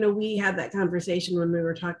that, we had that conversation when we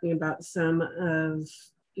were talking about some of,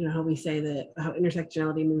 how we say that how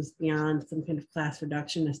intersectionality moves beyond some kind of class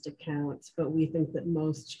reductionist accounts, but we think that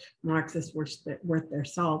most Marxists worth their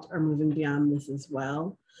salt are moving beyond this as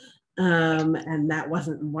well. And that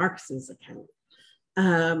wasn't Marx's account.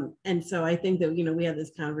 And so I think that, we had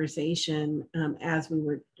this conversation as we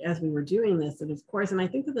were doing this, and of course, and I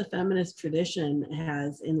think that the feminist tradition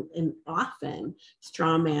has in often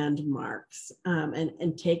strawmanned Marx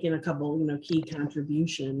and taken a couple, key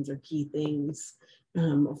contributions or key things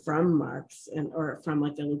from Marx or from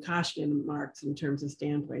like a Lukashian Marx in terms of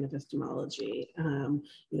standpoint epistemology,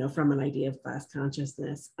 from an idea of class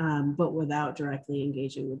consciousness, but without directly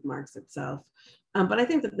engaging with Marx itself. But I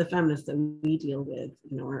think that the feminists that we deal with,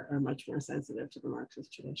 are much more sensitive to the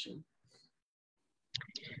Marxist tradition.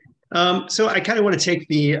 So I kind of want to take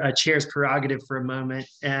the chair's prerogative for a moment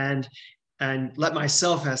and let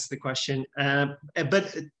myself ask the question. But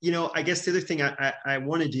I guess the other thing I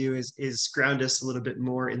want to do is ground us a little bit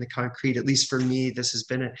more in the concrete. At least for me, this has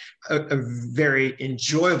been a very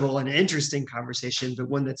enjoyable and interesting conversation, but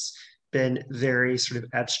one that's been very sort of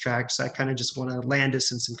abstract. So I kind of just want to land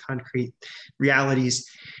us in some concrete realities.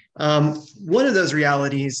 One of those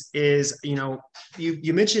realities is,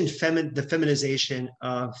 you mentioned the feminization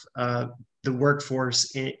of the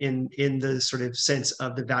workforce in the sort of sense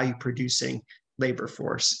of the value producing labor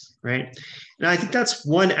force, right? And I think that's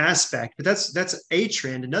one aspect, but that's a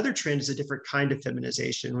trend. Another trend is a different kind of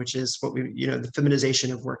feminization, which is what the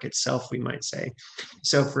feminization of work itself, we might say.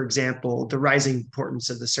 So, for example, the rising importance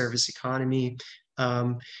of the service economy,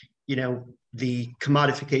 the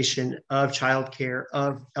commodification of childcare,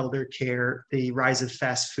 of elder care, the rise of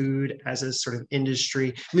fast food as a sort of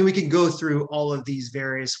industry. I mean, we could go through all of these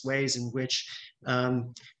various ways in which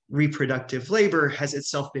reproductive labor has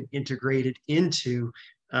itself been integrated into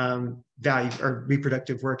value, or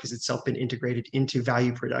reproductive work has itself been integrated into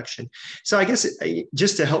value production. So I guess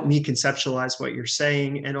just to help me conceptualize what you're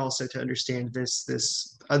saying, and also to understand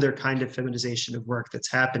this other kind of feminization of work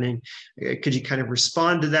that's happening, could you kind of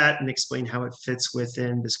respond to that and explain how it fits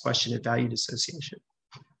within this question of value dissociation?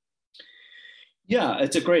 Yeah,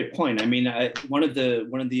 it's a great point. I mean, one of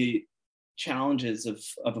the challenges of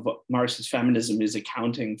Marxist feminism is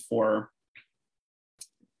accounting for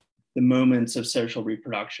the moments of social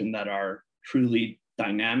reproduction that are truly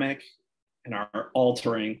dynamic and are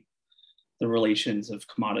altering the relations of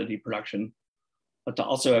commodity production, but to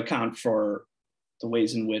also account for the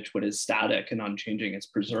ways in which what is static and unchanging is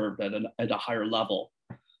preserved at a higher level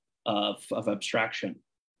of abstraction.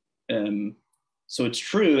 So it's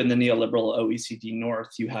true in the neoliberal OECD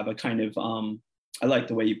North, you have a kind of, I like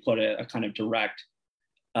the way you put it, a kind of direct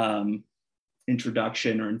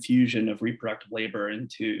introduction or infusion of reproductive labor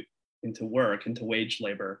into work, into wage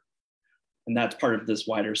labor. And that's part of this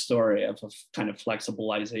wider story of a kind of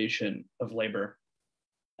flexibilization of labor.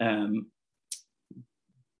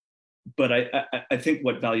 But I think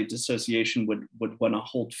what value dissociation would want to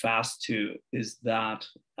hold fast to is that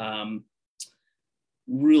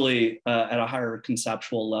really at a higher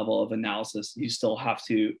conceptual level of analysis, you still have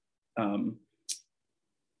to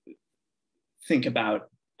think about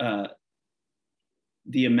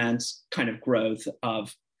the immense kind of growth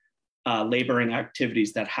of laboring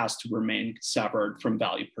activities that has to remain severed from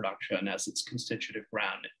value production as its constitutive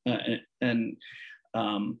ground. I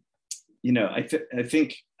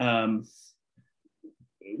think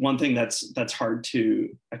one thing that's hard to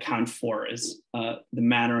account for is the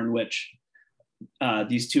manner in which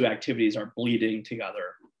these two activities are bleeding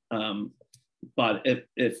together. But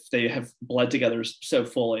if they have bled together so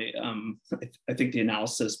fully, I think the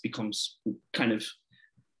analysis becomes kind of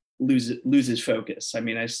loses focus. I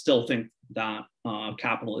mean, I still think that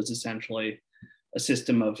capital is essentially a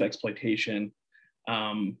system of exploitation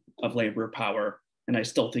of labor power, and I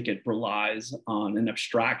still think it relies on an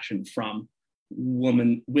abstraction from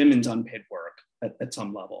women's unpaid work at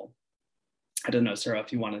some level. I don't know, Sarah,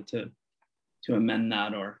 if you wanted to amend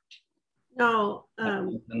that or. No,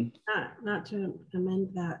 not to amend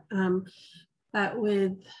that. That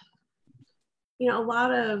with, a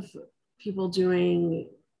lot of people doing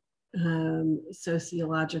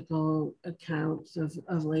sociological accounts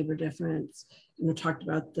of labor difference, talked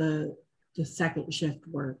about the second shift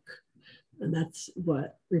work. And that's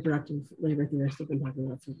what reproductive labor theorists have been talking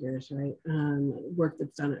about for years, right? Work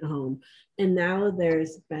that's done at home. And now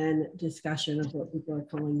there's been discussion of what people are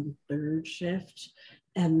calling the third shift.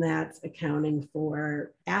 And that's accounting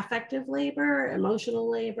for affective labor, emotional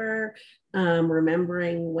labor,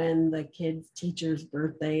 remembering when the kid's teacher's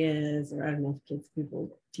birthday is, or I don't know if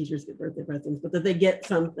teachers get birthday presents, but that they get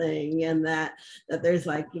something, and that there's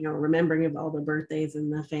remembering of all the birthdays in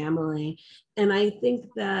the family. And I think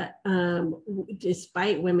that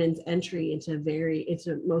despite women's entry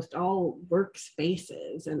into most all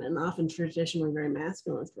workspaces, and often traditionally very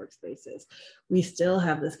masculinist workspaces, we still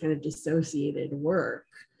have this kind of dissociated work.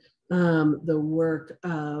 The work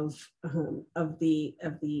of the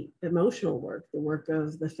emotional work, the work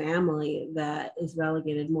of the family, that is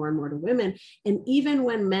relegated more and more to women. And even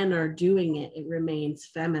when men are doing it, it remains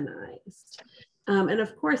feminized. And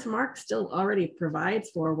of course, Marx still already provides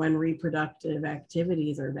for when reproductive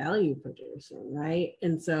activities are value producing, right?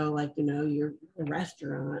 And so your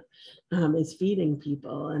restaurant is feeding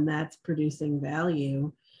people, and that's producing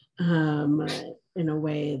value in a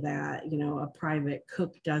way that a private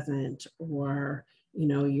cook doesn't, or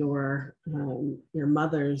your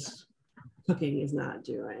mother's cooking is not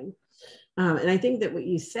doing. And I think that what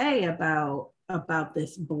you say about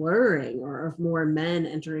this blurring, or of more men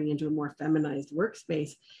entering into a more feminized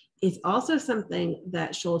workspace, is also something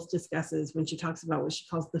that Schultz discusses when she talks about what she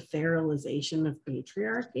calls the feralization of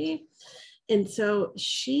patriarchy. And so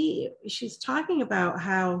she's talking about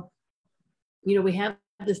how we have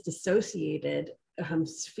this dissociated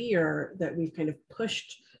sphere that we've kind of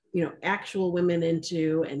pushed, actual women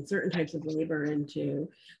into and certain types of labor into.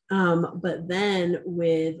 But then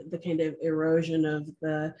with the kind of erosion of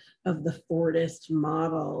the Fordist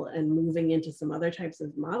model and moving into some other types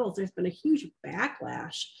of models, there's been a huge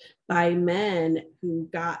backlash by men who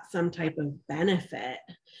got some type of benefit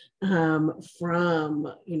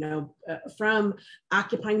from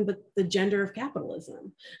occupying the gender of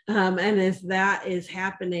capitalism. And as that is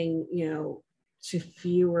happening, to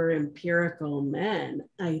fewer empirical men,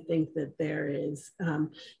 I think that there is,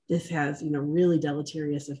 this has, really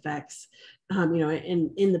deleterious effects.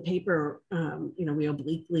 In the paper, we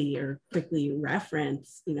obliquely or quickly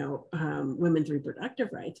reference, women's reproductive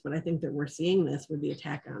rights, but I think that we're seeing this with the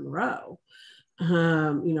attack on Roe.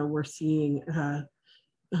 We're seeing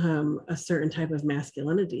a certain type of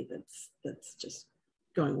masculinity that's just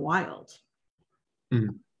going wild.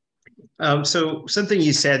 Mm-hmm. So something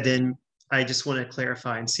you said then, I just want to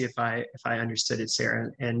clarify and see if I understood it, Sarah,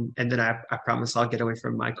 and then I promise I'll get away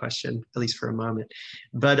from my question, at least for a moment.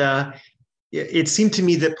 But it seemed to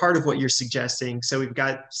me that part of what you're suggesting, so we've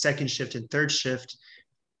got second shift and third shift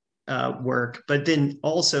work, but then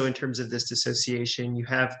also in terms of this dissociation, you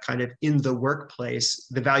have kind of in the workplace,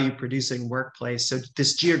 the value producing workplace. So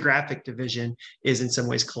this geographic division is in some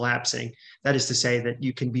ways collapsing. That is to say that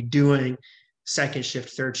you can be doing second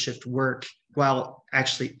shift, third shift work while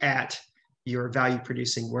actually at your value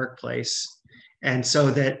producing workplace. And so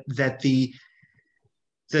that the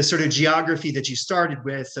sort of geography that you started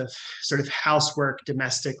with of sort of housework,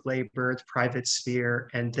 domestic labor, the private sphere,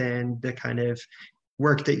 and then the kind of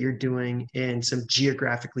work that you're doing in some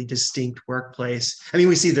geographically distinct workplace. I mean,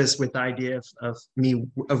 we see this with the idea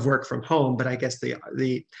of work from home, but I guess the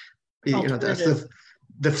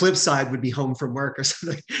flip side would be home from work or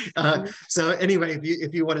something. So anyway,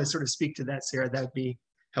 if you want to sort of speak to that, Sarah, that would be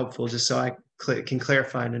helpful, just so I can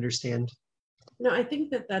clarify and understand. No, I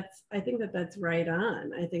think that's right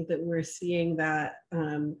on. I think that we're seeing that,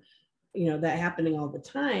 that happening all the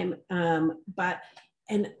time.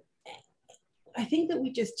 And I think that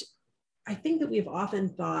we've often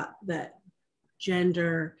thought that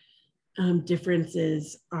gender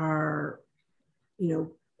differences are,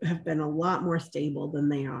 have been a lot more stable than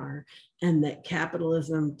they are, and that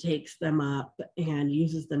capitalism takes them up and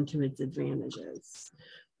uses them to its advantages.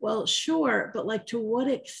 Well, sure, but to what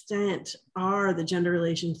extent are the gender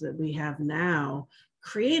relations that we have now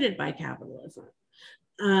created by capitalism?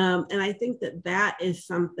 And I think that is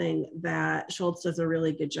something that Schultz does a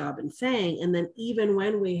really good job in saying. And then even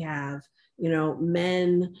when we have,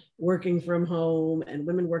 men working from home and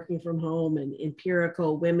women working from home and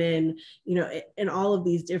empirical women, in all of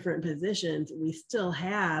these different positions, we still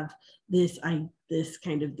have these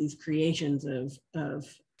creations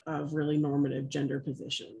of really normative gender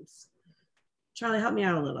positions. Charlie, help me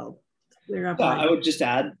out a little. Clear up. I would just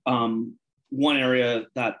add one area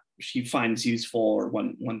that she finds useful, or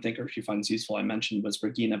one thinker she finds useful, I mentioned, was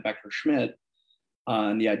Regina Becker-Schmidt,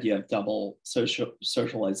 and the idea of double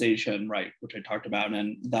socialization, right, which I talked about.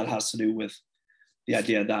 And that has to do with the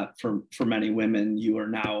idea that for many women, you are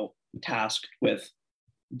now tasked with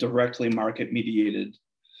directly market-mediated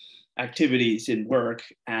activities in work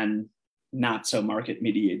and not so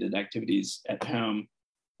market-mediated activities at home.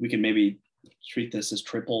 We can maybe treat this as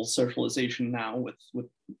triple socialization now with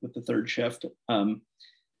the third shift.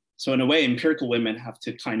 So in a way, empirical women have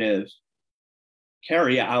to kind of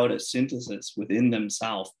carry out a synthesis within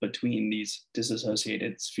themselves between these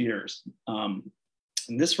disassociated spheres. And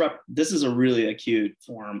this is a really acute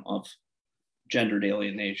form of gendered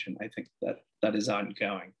alienation. I think that is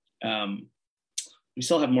ongoing. We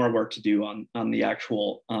still have more work to do on the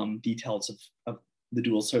actual details of the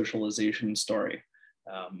dual socialization story.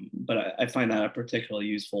 But I find that a particularly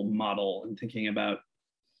useful model in thinking about,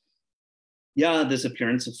 this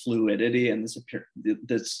appearance of fluidity, and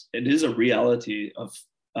it is a reality of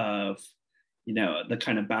the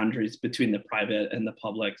kind of boundaries between the private and the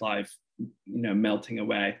public life, melting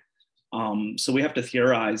away. So we have to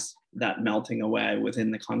theorize that melting away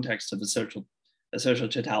within the context of a social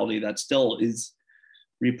totality that still is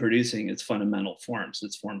reproducing its fundamental forms,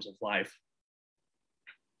 its forms of life.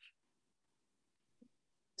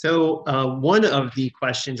 So one of the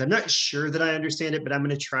questions, I'm not sure that I understand it, but I'm going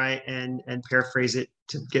to try and paraphrase it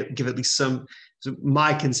to give at least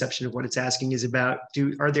my conception of what it's asking is about,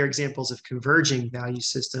 are there examples of converging value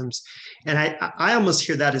systems? And I almost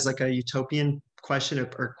hear that as like a utopian question,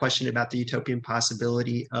 or question about the utopian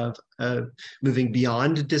possibility of moving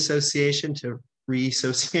beyond dissociation to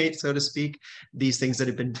re-associate, so to speak, these things that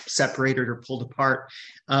have been separated or pulled apart.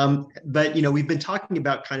 But we've been talking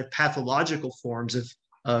about kind of pathological forms of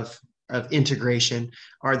of integration?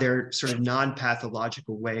 Are there sort of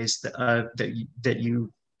non-pathological ways that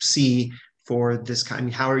you see for this kind? I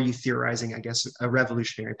mean, how are you theorizing, I guess, a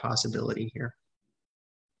revolutionary possibility here?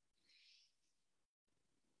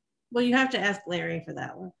 Well, you have to ask Larry for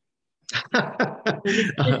that one.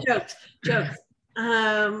 Jokes.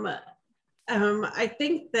 I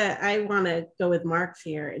think that I want to go with Marx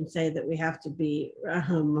here and say that we have to be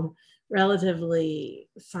relatively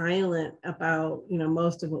silent about,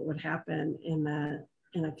 most of what would happen in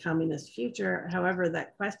a communist future. However,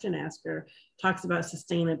 that question asker talks about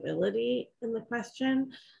sustainability in the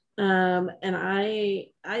question. And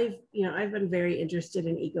I've been very interested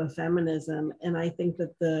in ecofeminism, and I think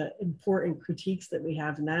that the important critiques that we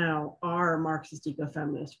have now are Marxist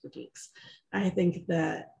ecofeminist critiques. I think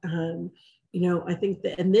that and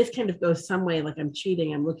this kind of goes some way, like I'm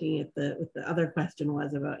cheating. I'm looking at what the other question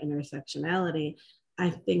was about intersectionality. I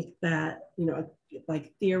think that,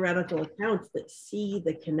 like theoretical accounts that see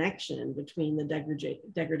the connection between the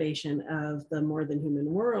degradation of the more than human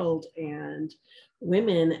world and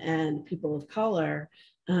women and people of color,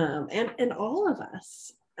 and all of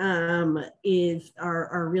us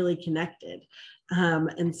are really connected.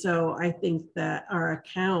 And so I think that our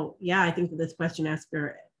account, I think that this question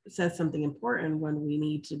asker says something important when we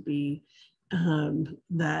need to be,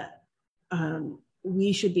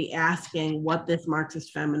 we should be asking what this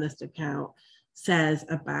Marxist feminist account says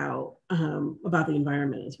about the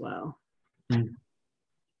environment as well.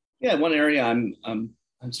 Yeah, one area I'm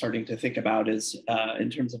starting to think about is in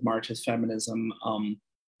terms of Marxist feminism,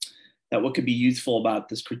 that what could be useful about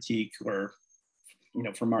this critique, or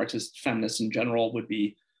for Marxist feminists in general, would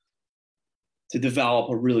be to develop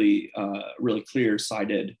a really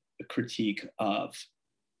clear-sighted critique of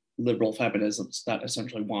liberal feminisms that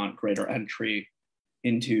essentially want greater entry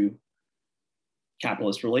into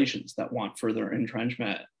capitalist relations, that want further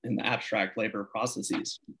entrenchment in the abstract labor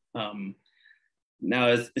processes.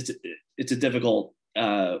 Now it's a difficult,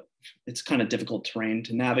 it's kind of difficult terrain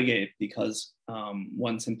to navigate, because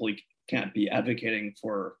one simply can't be advocating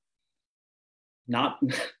for not,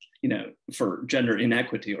 for gender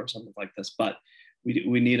inequity or something like this, but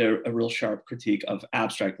we need a real sharp critique of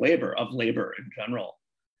abstract labor, of labor in general,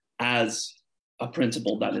 as a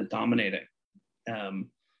principle that is dominating.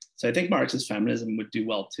 So I think Marxist feminism would do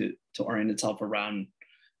well to orient itself around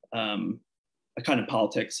a kind of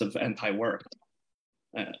politics of anti-work,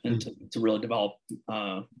 and to really develop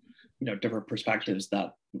different perspectives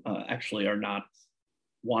that actually are not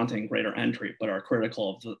wanting greater entry, but are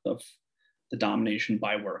critical of the domination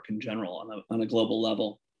by work in general on a global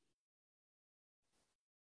level.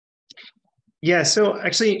 Yeah, so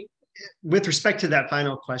actually, with respect to that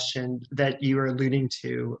final question that you were alluding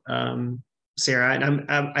to, Sarah, and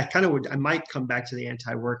I might come back to the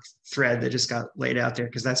anti-work thread that just got laid out there,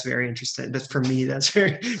 because that's very interesting. That's, for me, that's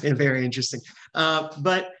very, very interesting.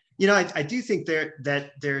 But I do think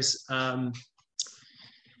that there's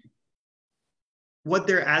what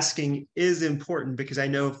they're asking is important, because I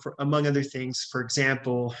know, among other things, for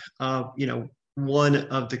example, one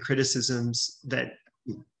of the criticisms that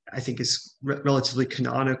I think is relatively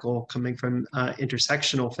canonical coming from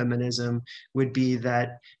intersectional feminism would be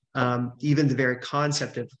that even the very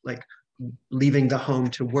concept of like leaving the home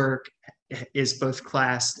to work is both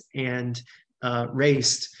class and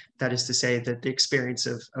raced. That is to say that the experience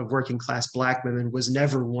of working class Black women was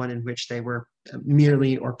never one in which they were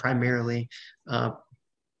merely or primarily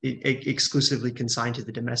exclusively consigned to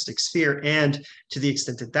the domestic sphere. And to the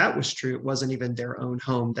extent that that was true, it wasn't even their own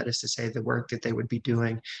home. That is to say, the work that they would be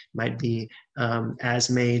doing might be as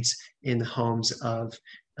maids in the homes of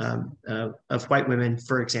white women,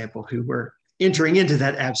 for example, who were entering into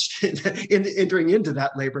that entering into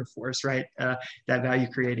that labor force, right? That value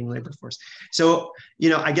creating labor force. So,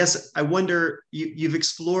 I guess I wonder, you've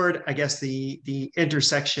explored, I guess, the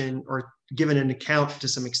intersection, or given an account to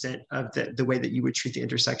some extent of the way that you would treat the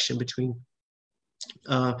intersection between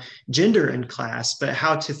gender and class, but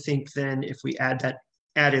how to think then, if we add that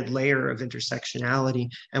added layer of intersectionality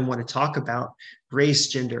and want to talk about race,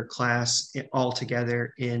 gender, class all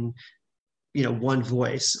together in one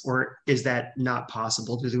voice, or is that not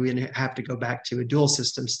possible? Do we have to go back to a dual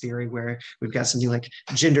systems theory where we've got something like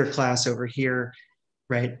gender, class over here,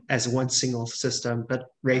 right, as one single system, but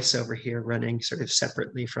race over here running sort of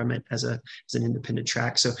separately from it as an independent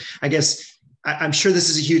track? So I guess I'm sure this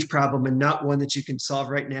is a huge problem and not one that you can solve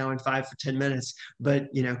right now in 5 or 10 minutes, but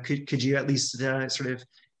could you at least sort of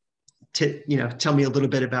tell me a little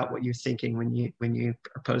bit about what you're thinking when you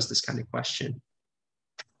propose this kind of question?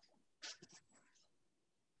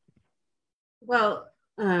 Well,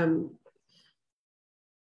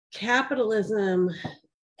 capitalism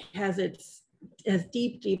has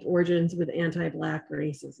deep origins with anti-Black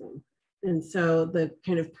racism. And so the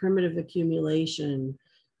kind of primitive accumulation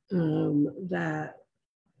that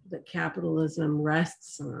capitalism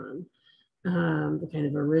rests on, the kind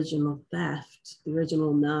of original theft, the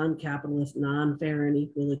original non-capitalist, non-fair and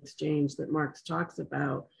equal exchange that Marx talks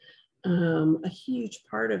about, a huge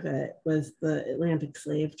part of it was the Atlantic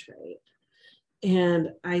slave trade.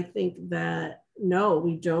 And I think that, no,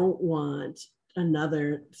 we don't want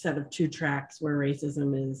another set of two tracks where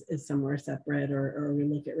racism is somewhere separate, or we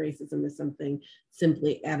look at racism as something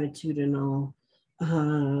simply attitudinal.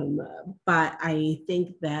 But I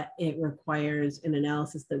think that it requires an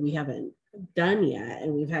analysis that we haven't done yet.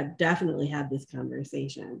 And we've definitely had this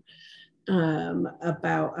conversation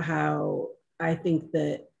about how I think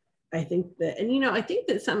that, and I think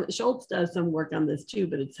that Schultz does some work on this too,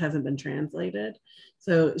 but it hasn't been translated.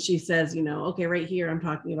 So she says, okay, right here, I'm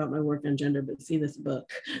talking about my work on gender, but see this book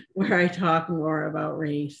where I talk more about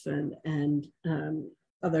race and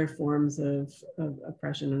other forms of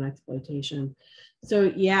oppression and exploitation.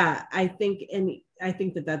 So yeah, I think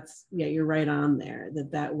that's, you're right on there,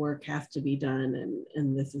 that work has to be done.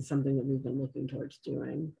 And this is something that we've been looking towards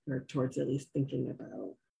doing, or towards at least thinking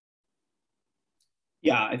about.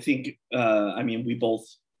 Yeah, I think, we both,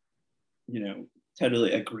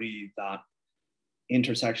 totally agree that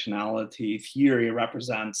intersectionality theory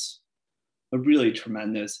represents a really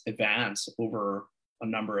tremendous advance over a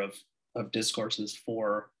number of discourses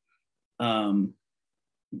for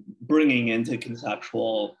bringing into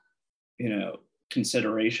conceptual,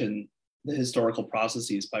 consideration the historical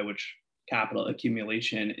processes by which capital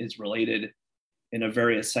accumulation is related in a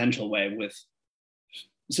very essential way with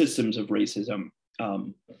systems of racism.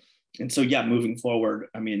 And so, yeah, moving forward,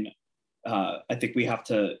 I think we have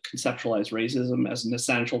to conceptualize racism as an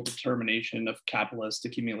essential determination of capitalist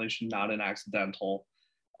accumulation, not an accidental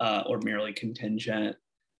or merely contingent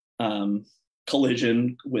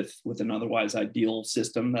collision with an otherwise ideal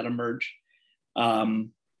system that emerged.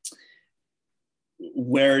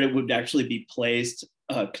 Where it would actually be placed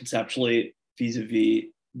conceptually vis-a-vis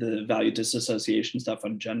the value disassociation stuff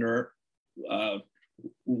on gender,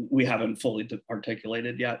 we haven't fully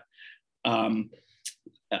articulated yet.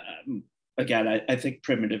 Again, I think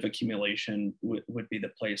primitive accumulation would be the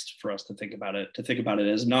place for us to think about it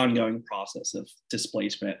as an ongoing process of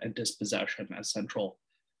displacement and dispossession as central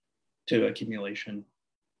to accumulation.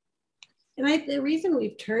 And the reason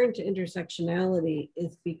we've turned to intersectionality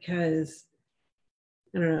is because,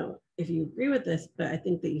 I don't know if you agree with this, but I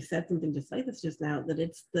think that you said something just like this just now, that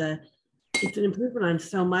it's an improvement on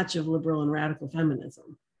so much of liberal and radical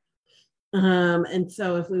feminism. And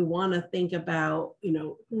so if we want to think about,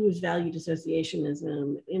 who's value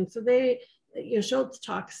dissociationism, and so Schultz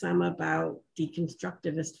talks some about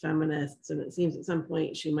deconstructivist feminists, and it seems at some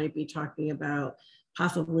point she might be talking about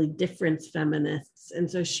possibly difference feminists. And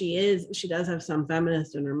so she does have some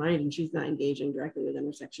feminist in her mind, and she's not engaging directly with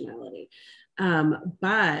intersectionality.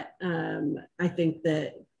 But I think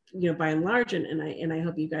that, by and large, and I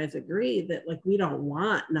hope you guys agree that we don't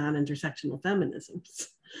want non-intersectional feminisms,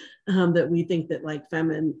 that we think that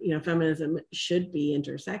feminism should be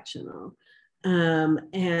intersectional.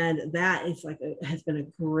 And that is has been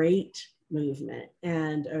a great movement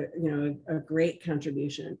and a great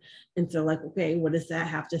contribution. And so okay, what does that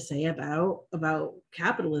have to say about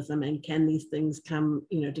capitalism, and can these things come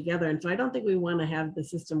together? And so I don't think we want to have the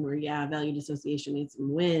system where value dissociation needs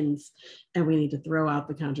some wins and we need to throw out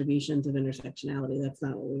the contributions of intersectionality. That's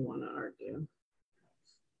not what we want to argue.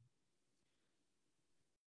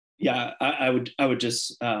 Yeah, I would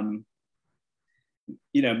just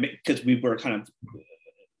because we were kind of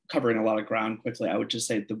covering a lot of ground quickly, I would just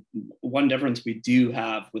say the one difference we do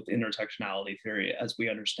have with intersectionality theory, as we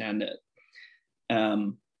understand it,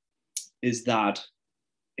 is that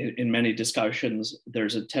in many discussions,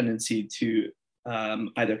 there's a tendency to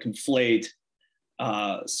either conflate,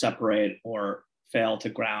 separate, or fail to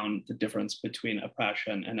ground the difference between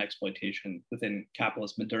oppression and exploitation within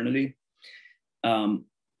capitalist modernity.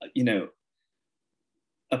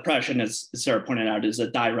 Oppression, as Sarah pointed out, is a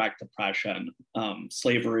direct oppression.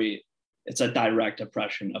 Slavery, it's a direct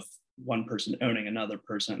oppression of one person owning another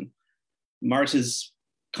person. Marx's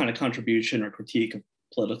kind of contribution or critique of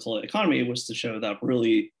political economy was to show that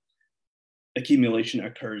really accumulation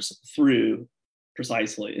occurs through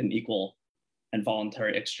precisely an equal and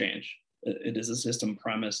voluntary exchange. It is a system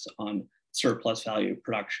premised on surplus value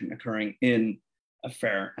production occurring in a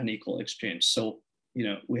fair and equal exchange. So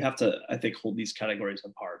we have to, I think, hold these categories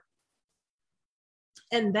apart.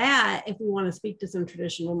 And that, if we want to speak to some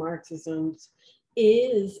traditional Marxisms,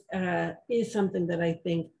 is something that I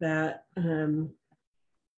think that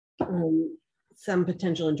some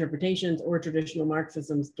potential interpretations or traditional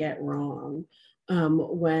Marxisms get wrong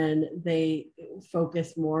when they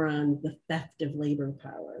focus more on the theft of labor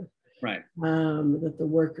power. Right. That the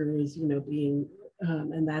workers, being,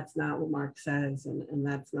 and that's not what Marx says, and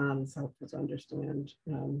that's not as helpful to understand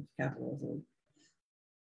capitalism.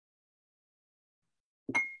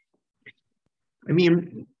 I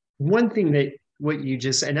mean, one thing that what you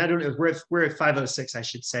just, and I don't know, we're at 5:06, I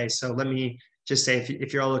should say. So let me just say,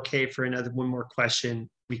 if you're all okay for one more question,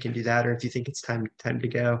 we can do that, or if you think it's time to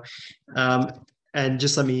go. And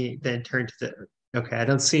just let me then turn to okay, I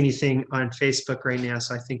don't see anything on Facebook right now,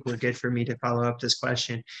 so I think we're good for me to follow up this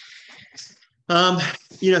question.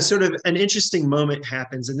 Sort of an interesting moment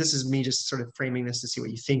happens, and this is me just sort of framing this to see what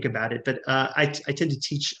you think about it. But I tend to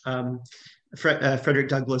teach Frederick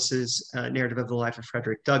Douglass's narrative of the life of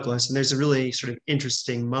Frederick Douglass, and there's a really sort of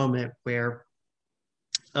interesting moment where,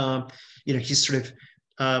 he's sort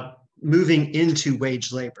of moving into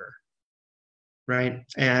wage labor, right?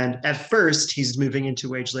 And at first, he's moving into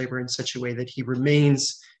wage labor in such a way that he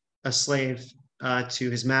remains a slave to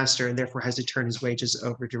his master, and therefore has to turn his wages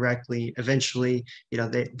over directly. Eventually,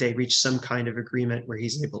 they reach some kind of agreement where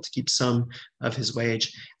he's able to keep some of his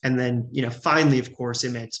wage. And then, finally, of course,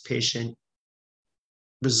 emancipation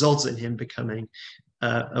results in him becoming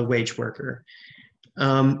a wage worker.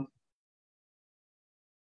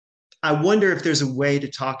 I wonder if there's a way to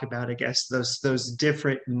talk about, I guess, those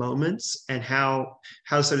different moments and how,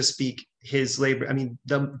 so to speak, his labor. I mean,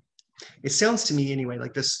 it sounds to me anyway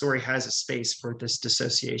like this story has a space for this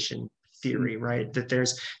dissociation theory, right? That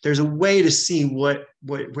there's a way to see where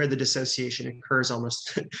the dissociation occurs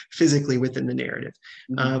almost physically within the narrative.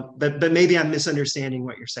 But maybe I'm misunderstanding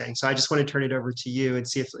what you're saying. So I just want to turn it over to you and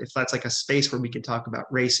see if that's like a space where we can talk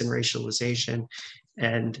about race and racialization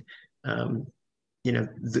and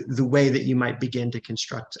the way that you might begin to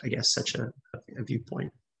construct, I guess, such a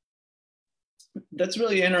viewpoint. That's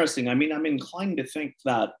really interesting. I mean, I'm inclined to think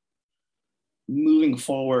that moving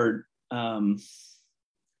forward, a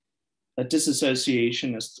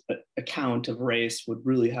disassociationist account of race would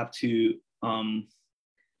really have to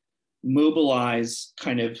mobilize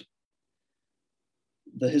kind of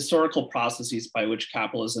the historical processes by which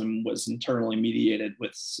capitalism was internally mediated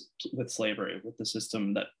with slavery, with the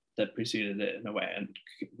system that preceded it in a way and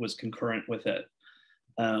was concurrent with it.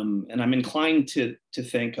 And I'm inclined to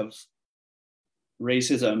think of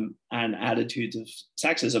racism and attitudes of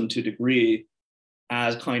sexism to a degree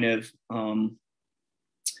as kind of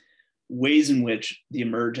ways in which the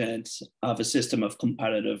emergence of a system of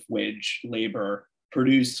competitive wage labor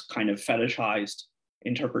produced kind of fetishized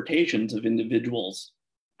interpretations of individuals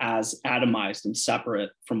as atomized and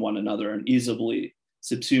separate from one another and easily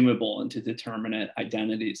subsumable into determinate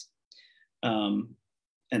identities. And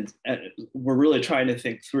we're really trying to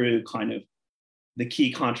think through kind of the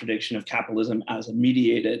key contradiction of capitalism as a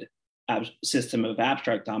mediated system of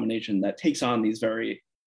abstract domination that takes on these very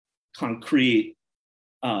concrete,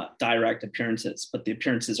 direct appearances, but the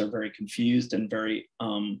appearances are very confused and very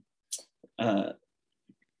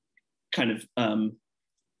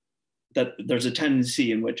that there's a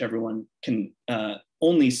tendency in which everyone can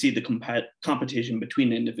only see the competition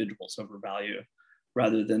between individuals over value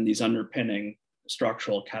rather than these underpinning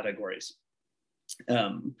structural categories.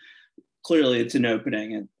 Clearly it's an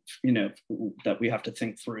opening and, that we have to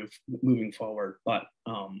think through moving forward, but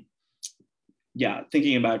yeah,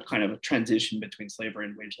 thinking about kind of a transition between slavery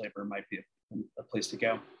and wage labor might be a place to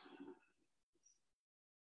go.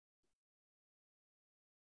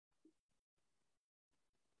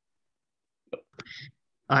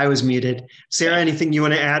 I was muted. Sarah, anything you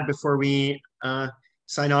want to add before we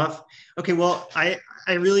sign off? Okay, well, I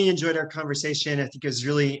really enjoyed our conversation. I think it was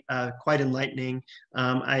really quite enlightening.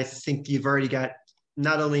 I think you've already got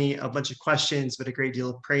not only a bunch of questions, but a great deal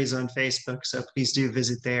of praise on Facebook. So please do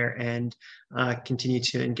visit there and continue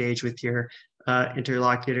to engage with your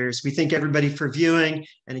interlocutors. We thank everybody for viewing.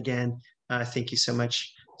 And again, thank you so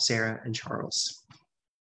much, Sarah and Charles.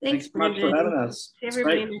 Thanks so much for having us. See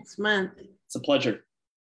everybody next month. It's a pleasure.